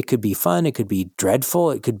heavy, it could be fun, it could be dreadful,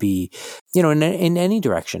 it could be, in any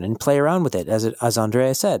direction, and play around with it, as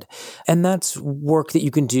Andrea said. And that's work that you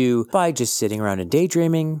can do by just sitting around and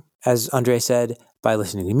daydreaming, as Andrea said, by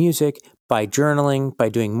listening to music, by journaling, by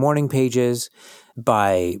doing morning pages,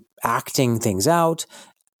 by acting things out,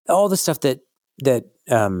 all the stuff that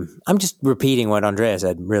I'm just repeating what Andrea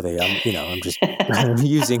said, really. I'm just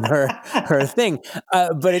using her thing.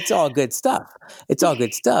 But it's all good stuff. It's all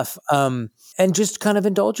good stuff. And just kind of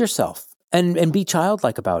indulge yourself and be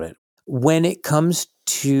childlike about it. When it comes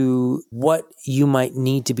to what you might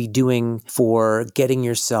need to be doing for getting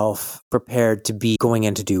yourself prepared to be going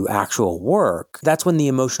in to do actual work, that's when the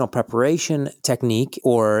emotional preparation technique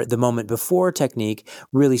or the moment before technique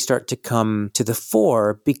really start to come to the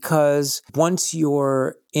fore, because once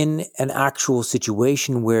you're in an actual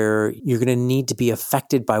situation where you're going to need to be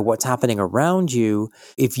affected by what's happening around you,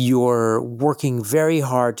 if you're working very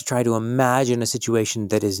hard to try to imagine a situation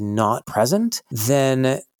that is not present,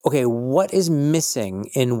 then okay, what is missing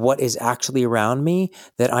in what is actually around me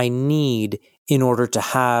that I need in order to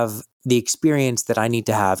have the experience that I need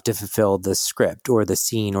to have to fulfill the script or the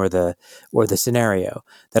scene or the scenario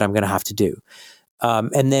that I'm going to have to do?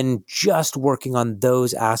 And then just working on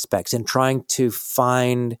those aspects and trying to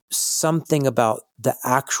find something about the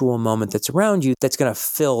actual moment that's around you that's going to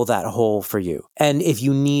fill that hole for you. And if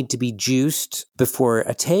you need to be juiced before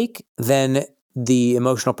a take, then the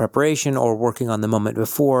emotional preparation or working on the moment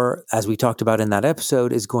before, as we talked about in that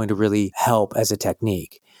episode, is going to really help as a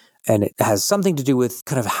technique. And it has something to do with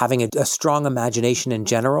kind of having a strong imagination in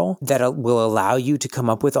general that will allow you to come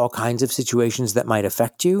up with all kinds of situations that might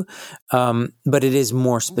affect you. But it is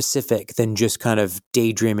more specific than just kind of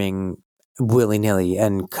daydreaming willy-nilly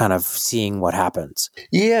and kind of seeing what happens.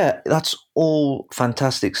 Yeah, that's all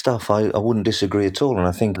fantastic stuff. I wouldn't disagree at all. And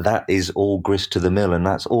I think that is all grist to the mill, and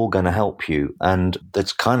that's all going to help you. And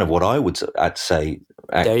that's kind of what I would I'd say.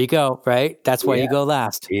 There you go, right? That's why you go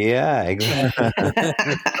last. Yeah, exactly.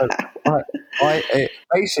 I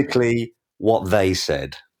basically what they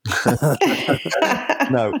said.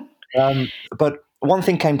 No, but one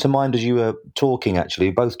thing came to mind as you were talking,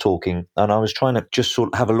 actually, both talking, and I was trying to just sort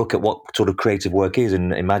of have a look at what sort of creative work is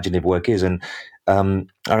and imaginative work is. And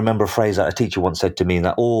I remember a phrase that a teacher once said to me,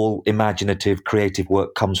 that all imaginative, creative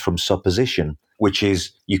work comes from supposition, which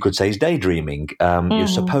is, you could say, is daydreaming. You're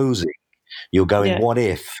supposing, you're going, what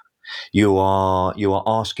if? You are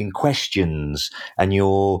asking questions, and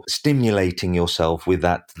you're stimulating yourself with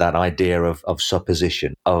that idea of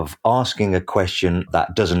supposition, of asking a question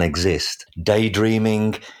that doesn't exist,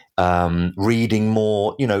 daydreaming, reading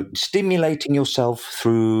more, stimulating yourself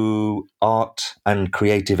through art and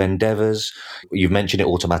creative endeavors. You've mentioned it,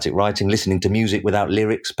 automatic writing, listening to music without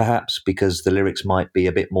lyrics, perhaps, because the lyrics might be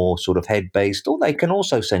a bit more sort of head-based, or they can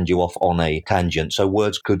also send you off on a tangent. So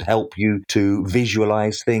words could help you to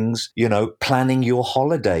visualize things, planning your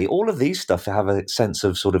holiday. All of these stuff have a sense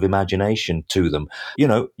of sort of imagination to them.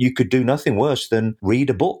 You could do nothing worse than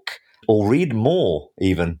read a book, or read more,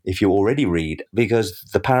 even if you already read, because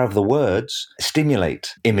the power of the words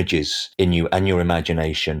stimulate images in you and your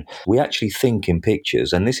imagination. We actually think in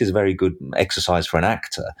pictures, and this is a very good exercise for an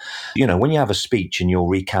actor. When you have a speech and you're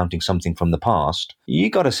recounting something from the past, you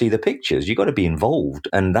got to see the pictures, you got to be involved,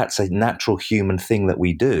 and that's a natural human thing that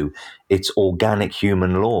we do. It's organic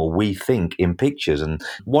human law. We think in pictures. And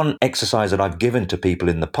one exercise that I've given to people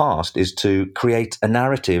in the past is to create a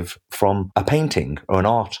narrative from a painting or an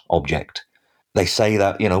art object. They say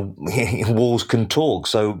that, walls can talk.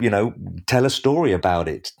 So, tell a story about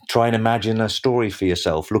it. Try and imagine a story for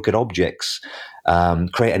yourself. Look at objects.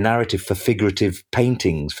 Create a narrative for figurative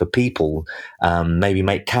paintings, for people. Maybe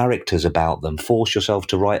make characters about them. Force yourself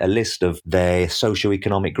to write a list of their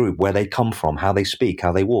socioeconomic group, where they come from, how they speak,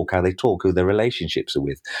 how they walk, how they talk, who their relationships are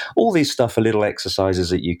with. All these stuff are little exercises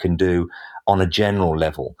that you can do on a general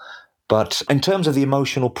level. But in terms of the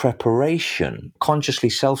emotional preparation, consciously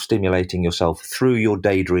self-stimulating yourself through your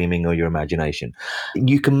daydreaming or your imagination,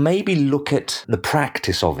 you can maybe look at the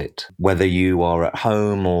practice of it, whether you are at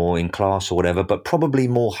home or in class or whatever, but probably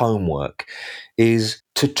more homework, is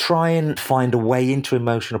to try and find a way into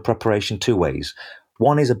emotional preparation two ways.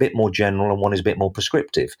 One is a bit more general and one is a bit more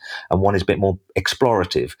prescriptive, and one is a bit more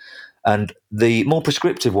explorative. And the more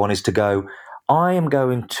prescriptive one is to go, I am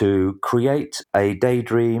going to create a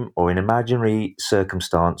daydream or an imaginary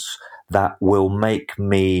circumstance that will make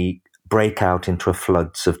me break out into a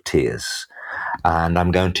floods of tears. And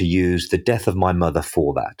I'm going to use the death of my mother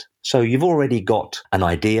for that. So you've already got an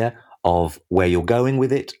idea of where you're going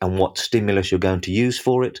with it and what stimulus you're going to use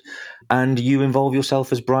for it. And you involve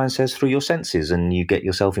yourself, as Brian says, through your senses, and you get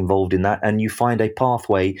yourself involved in that, and you find a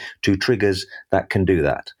pathway to triggers that can do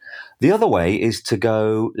that. The other way is to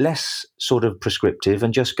go less sort of prescriptive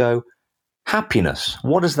and just go, happiness.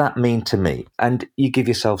 What does that mean to me? And you give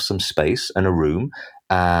yourself some space and a room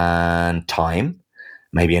and time,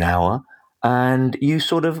 maybe an hour, and you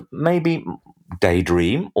sort of maybe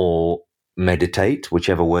daydream or meditate,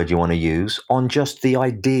 whichever word you want to use, on just the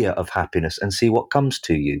idea of happiness and see what comes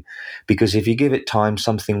to you. Because if you give it time,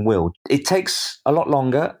 something will. It takes a lot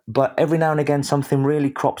longer, but every now and again something really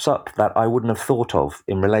crops up that I wouldn't have thought of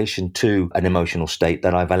in relation to an emotional state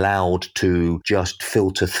that I've allowed to just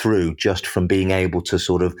filter through just from being able to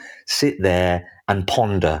sort of sit there and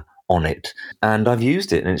ponder on it. And I've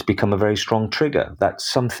used it and it's become a very strong trigger. That's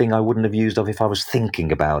something I wouldn't have used of if I was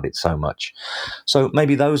thinking about it so much. So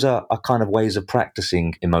maybe those are kind of ways of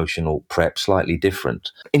practicing emotional prep, slightly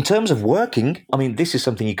different. In terms of working, I mean, this is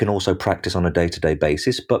something you can also practice on a day-to-day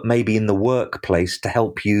basis, but maybe in the workplace to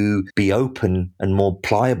help you be open and more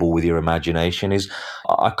pliable with your imagination is,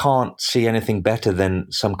 I can't see anything better than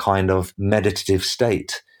some kind of meditative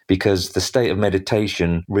state. because the state of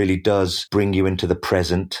meditation really does bring you into the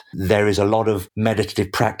present. There is a lot of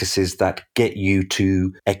meditative practices that get you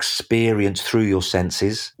to experience through your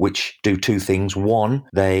senses, which do two things. One,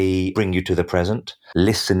 they bring you to the present.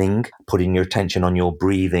 Listening, putting your attention on your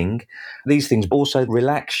breathing. These things also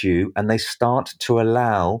relax you, and they start to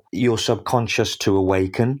allow your subconscious to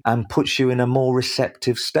awaken and puts you in a more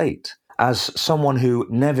receptive state. As someone who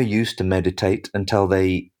never used to meditate until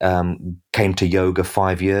they came to yoga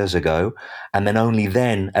 5 years ago, and then only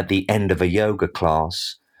then at the end of a yoga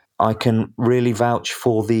class, I can really vouch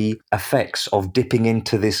for the effects of dipping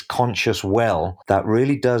into this conscious well that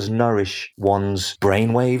really does nourish one's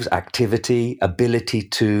brainwaves, activity, ability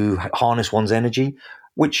to harness one's energy,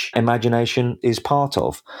 which imagination is part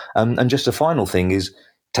of. And just a final thing is,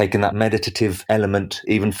 taking that meditative element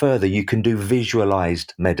even further, you can do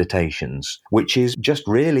visualized meditations, which is just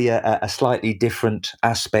really a slightly different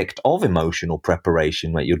aspect of emotional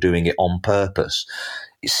preparation, where you're doing it on purpose.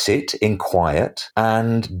 Sit in quiet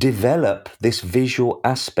and develop this visual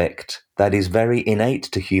aspect that is very innate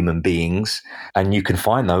to human beings. And you can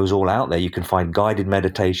find those all out there. You can find guided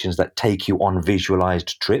meditations that take you on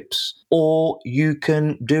visualized trips, or you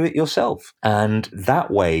can do it yourself. And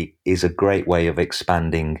that way is a great way of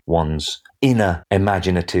expanding one's inner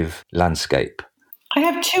imaginative landscape. I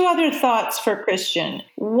have two other thoughts for Christian.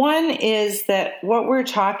 One is that what we're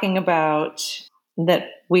talking about, that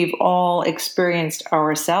we've all experienced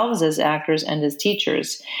ourselves as actors and as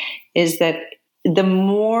teachers, is that the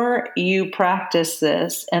more you practice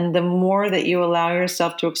this and the more that you allow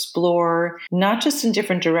yourself to explore, not just in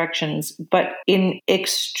different directions, but in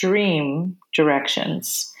extreme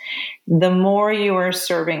directions, the more you are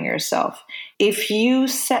serving yourself. If you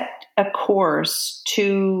set a course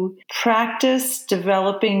to practice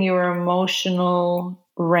developing your emotional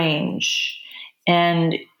range,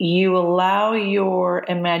 and you allow your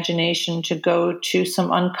imagination to go to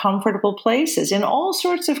some uncomfortable places in all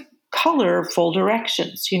sorts of colorful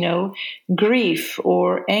directions, grief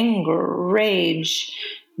or anger, rage,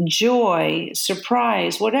 joy,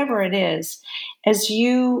 surprise, whatever it is, as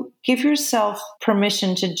you give yourself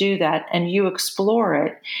permission to do that and you explore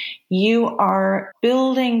it, you are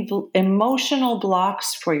building emotional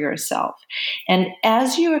blocks for yourself. And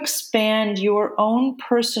as you expand your own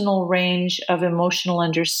personal range of emotional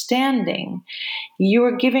understanding, you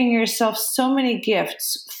are giving yourself so many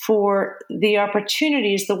gifts for the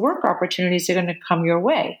opportunities, the work opportunities that are going to come your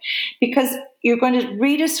way. Because you're going to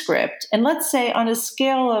read a script, and let's say on a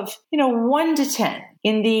scale of 1 to 10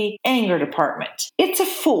 in the anger department, it's a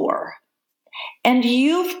 4. And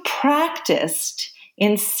you've practiced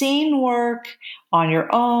in scene work, on your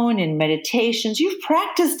own, in meditations, you've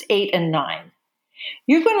practiced 8 and 9.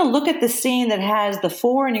 You're going to look at the scene that has the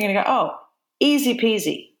 4 and you're going to go, oh, easy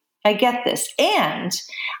peasy. I get this. And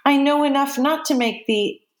I know enough not to make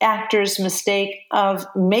the actor's mistake of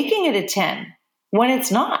making it a 10 when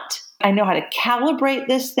it's not. I know how to calibrate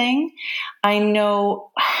this thing. I know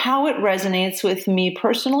how it resonates with me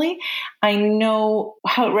personally. I know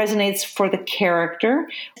how it resonates for the character.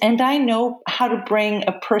 And I know how to bring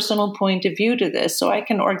a personal point of view to this so I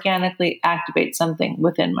can organically activate something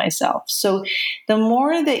within myself. So the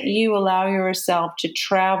more that you allow yourself to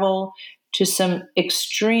travel to some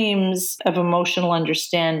extremes of emotional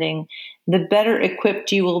understanding, the better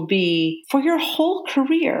equipped you will be for your whole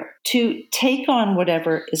career to take on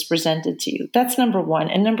whatever is presented to you. That's number one.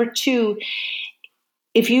 And number two,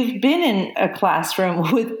 if you've been in a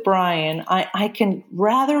classroom with Brian, I can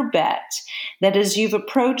rather bet that as you've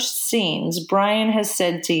approached scenes, Brian has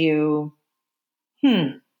said to you,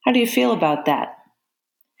 how do you feel about that?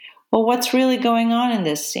 Well, what's really going on in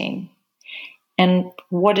this scene? And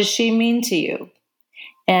what does she mean to you?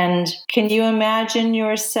 And can you imagine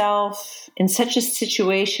yourself in such a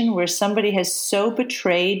situation where somebody has so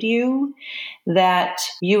betrayed you that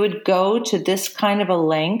you would go to this kind of a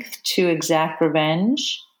length to exact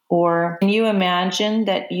revenge? Or can you imagine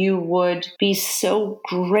that you would be so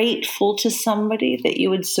grateful to somebody that you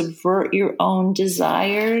would subvert your own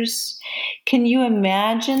desires? Can you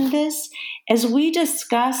imagine this? As we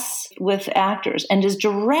discuss with actors and as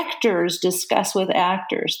directors discuss with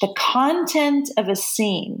actors, the content of a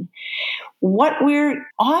scene, what we're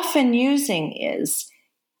often using is,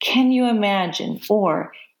 can you imagine?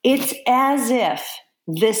 Or it's as if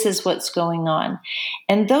this is what's going on.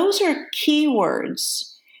 And those are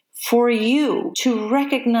keywords for you to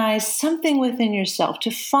recognize something within yourself,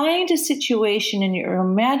 to find a situation in your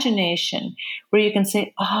imagination where you can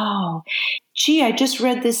say, oh, gee, I just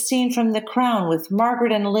read this scene from The Crown with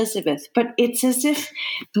Margaret and Elizabeth, but it's as if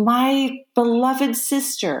my beloved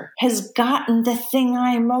sister has gotten the thing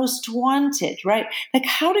I most wanted, right? Like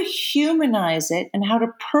how to humanize it and how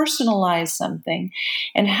to personalize something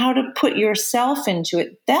and how to put yourself into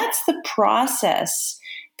it. That's the process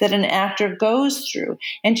that an actor goes through.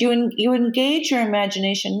 And you engage your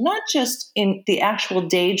imagination, not just in the actual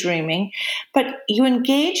daydreaming, but you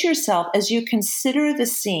engage yourself as you consider the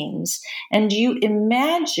scenes and you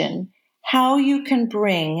imagine how you can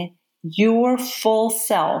bring your full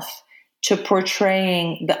self to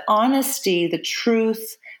portraying the honesty, the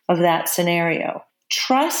truth of that scenario.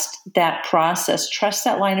 Trust that process, trust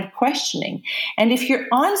that line of questioning. And if you're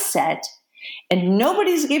on set and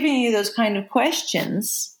nobody's giving you those kind of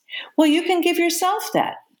questions, well, you can give yourself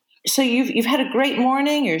that. So you've had a great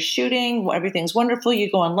morning, you're shooting, everything's wonderful,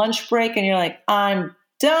 you go on lunch break and you're like, I'm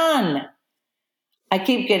done. I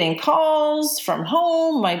keep getting calls from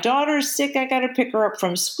home. My daughter's sick. I got to pick her up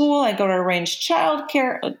from school. I go to arrange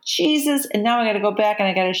childcare. Oh, Jesus. And now I got to go back and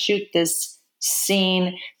I got to shoot this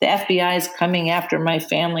scene. The FBI is coming after my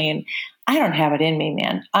family and I don't have it in me,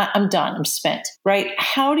 man. I'm done. I'm spent, right?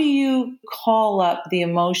 How do you call up the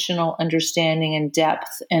emotional understanding and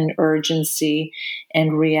depth and urgency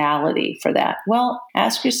and reality for that? Well,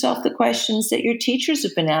 ask yourself the questions that your teachers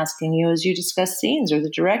have been asking you as you discuss scenes or the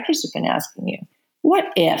directors have been asking you. What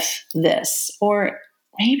if this? Or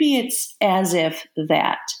maybe it's as if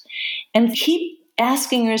that. And keep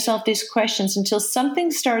asking yourself these questions until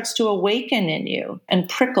something starts to awaken in you and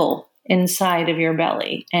prickle inside of your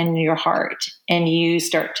belly and your heart, and you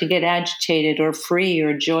start to get agitated or free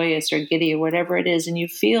or joyous or giddy or whatever it is, and you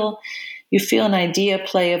feel an idea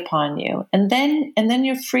play upon you, and then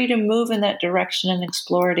you're free to move in that direction and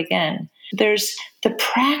explore it again. There's the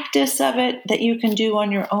practice of it that you can do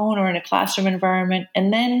on your own or in a classroom environment,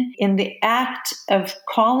 and then in the act of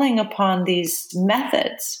calling upon these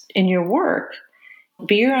methods in your work,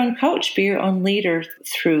 be your own coach, be your own leader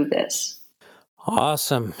through this.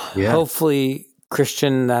 Awesome. Yeah. Hopefully,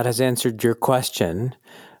 Christian, that has answered your question.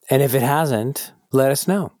 And if it hasn't, let us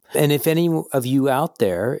know. And if any of you out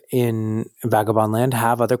there in Vagabond Land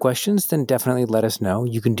have other questions, then definitely let us know.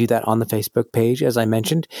 You can do that on the Facebook page, as I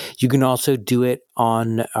mentioned. You can also do it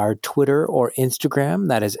on our Twitter or Instagram.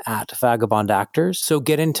 That is at Vagabond Actors. So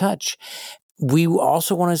get in touch. We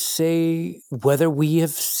also want to say whether we have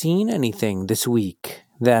seen anything this week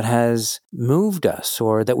that has moved us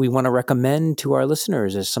or that we want to recommend to our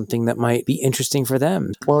listeners as something that might be interesting for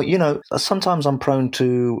them. Well, sometimes I'm prone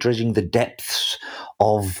to dredging the depths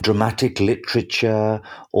of dramatic literature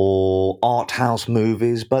or art house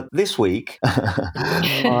movies, but this week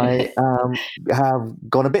I have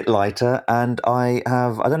gone a bit lighter, and I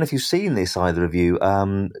don't know if you've seen this, either of you.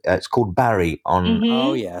 It's called Barry on... Mm-hmm.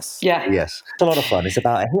 Oh, yes. Yeah. Yes. It's a lot of fun. It's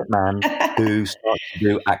about a hitman who starts to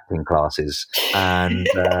do acting classes. And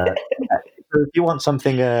so if you want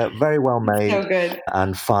something very well made So good.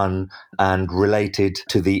 and fun and related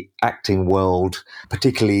to the acting world,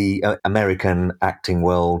 particularly American acting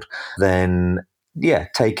world, then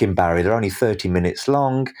take in Barry. They're only 30 minutes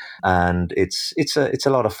long, and it's a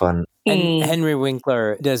lot of fun. And Henry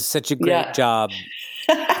Winkler does such a great job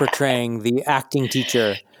portraying the acting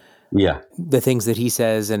teacher. Yeah. The things that he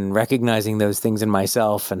says and recognizing those things in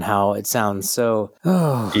myself and how it sounds so,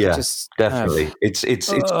 definitely. It's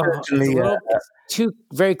certainly too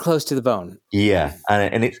very close to the bone. Yeah.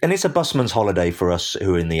 And it's a busman's holiday for us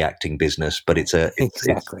who are in the acting business, but it's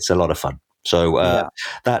a lot of fun. So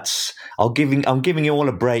I'm giving you all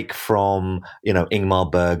a break from, Ingmar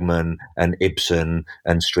Bergman and Ibsen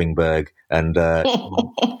and Strindberg, and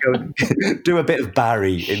do a bit of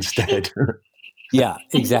Barry instead. Yeah,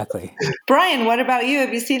 exactly. Brian, what about you?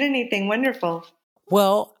 Have you seen anything wonderful?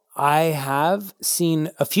 Well, I have seen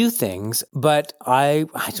a few things, but I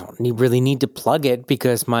don't really need to plug it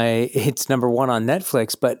because it's number one on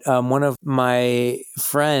Netflix. But one of my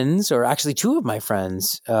friends, or actually two of my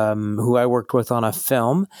friends, who I worked with on a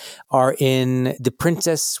film, are in The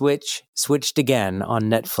Princess Switched again on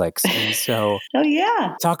Netflix. And so,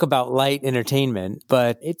 talk about light entertainment,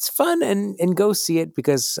 but it's fun and go see it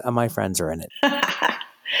because my friends are in it.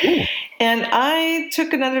 And I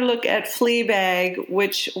took another look at Fleabag,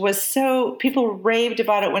 which was people raved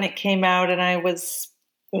about it when it came out, and I was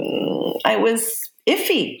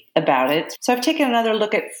iffy about it. So I've taken another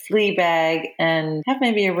look at Fleabag and have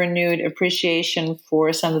maybe a renewed appreciation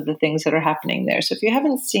for some of the things that are happening there. So if you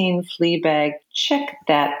haven't seen Fleabag, check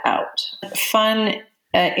that out. Fun,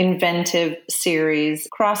 inventive series,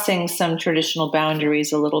 crossing some traditional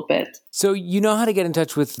boundaries a little bit. So you know how to get in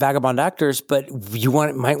touch with Vagabond Actors, but you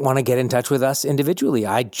might want to get in touch with us individually.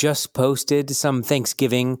 I just posted some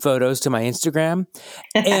Thanksgiving photos to my Instagram,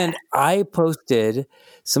 and I posted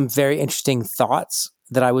some very interesting thoughts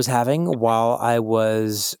that I was having while I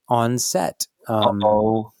was on set on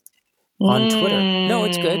Twitter. No,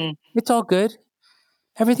 it's good. It's all good.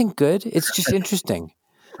 Everything good. It's just interesting.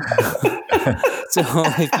 So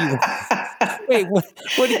if you wait,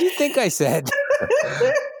 what did you think I said?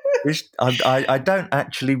 I don't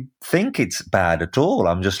actually think it's bad at all.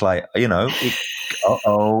 I'm just like,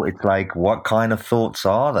 it's like, what kind of thoughts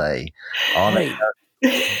are they? Are they?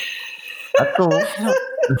 That's all. I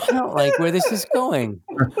don't like where this is going.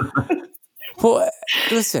 Well,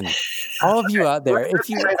 listen, all of you out there, if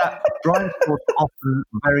you say that, Brian's thoughts are often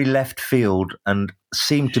very left field and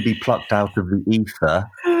seem to be plucked out of the ether.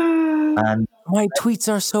 And my tweets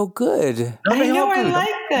are so good. No, I know, I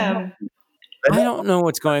like them. I don't know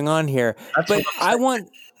what's going on here, but I want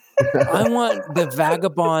the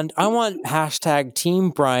Vagabond. I want hashtag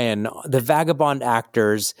Team Brian, the Vagabond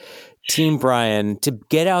Actors, Team Brian, to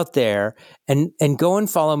get out there and go and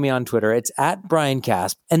follow me on Twitter. It's at Brian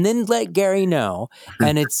Casp, and then let Gary know.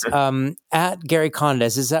 And it's at Gary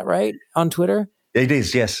Condes. Is that right on Twitter? It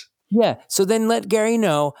is, yes. Yeah. So then let Gary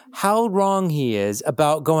know how wrong he is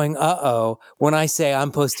about going, when I say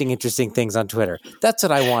I'm posting interesting things on Twitter. That's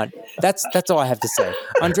what I want. That's all I have to say.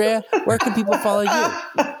 Andrea, where can people follow you?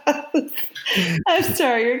 I'm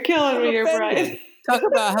sorry. You're killing me here, Brian. Talk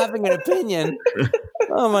about having an opinion.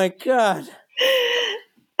 Oh, my God.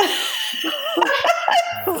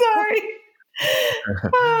 Sorry.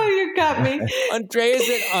 Oh, you got me. Andrea, is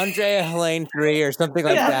it Andrea Helene 3 or something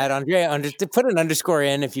like that? Andrea, put an underscore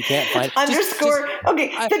in if you can't find underscore. Okay,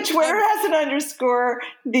 the Twitter has an underscore.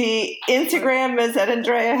 The Instagram is at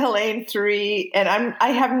Andrea Helene 3, and I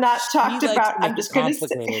have not talked about. I'm just going to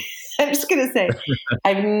say,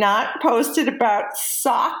 I've not posted about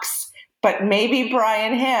socks, but maybe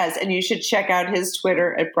Brian has, and you should check out his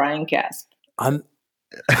Twitter at Brian Casp. I'm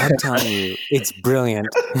telling you, it's brilliant.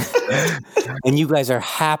 And you guys are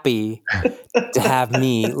happy to have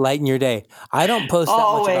me lighten your day. I don't post that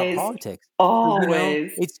much about politics.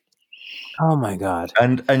 Always. Oh my God.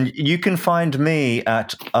 And you can find me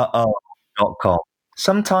at uh-oh.com.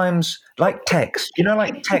 Sometimes, like text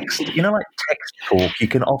talk, you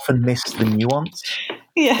can often miss the nuance.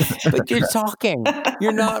 Yes. But you're talking.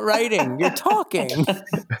 You're not writing. You're talking.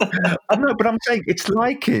 I know, but I'm saying it's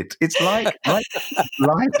like it. It's like it.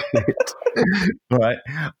 Right.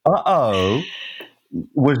 Uh-oh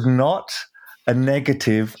was not a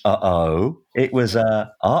negative uh-oh. It was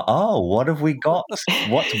a what have we got?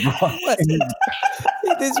 What's wrong?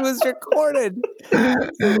 This was recorded. So,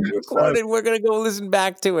 we're going to go listen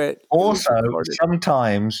back to it. Also,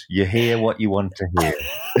 sometimes you hear what you want to hear.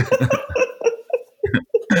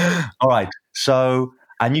 All right. So,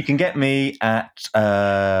 and you can get me at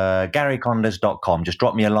garycondes.com. Just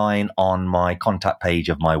drop me a line on my contact page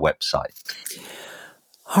of my website.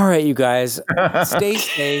 All right, you guys. Stay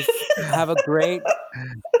safe. Have a great...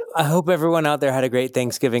 I hope everyone out there had a great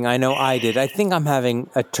Thanksgiving. I know I did. I think I'm having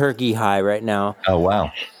a turkey high right now. Oh,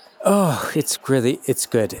 wow. Oh, it's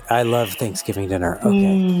good. I love Thanksgiving dinner.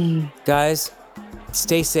 Okay. Guys,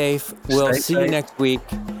 stay safe. We'll see you next week.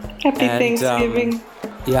 Happy Thanksgiving.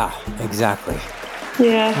 Yeah, exactly.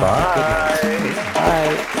 Yeah. Bye.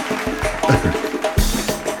 Bye.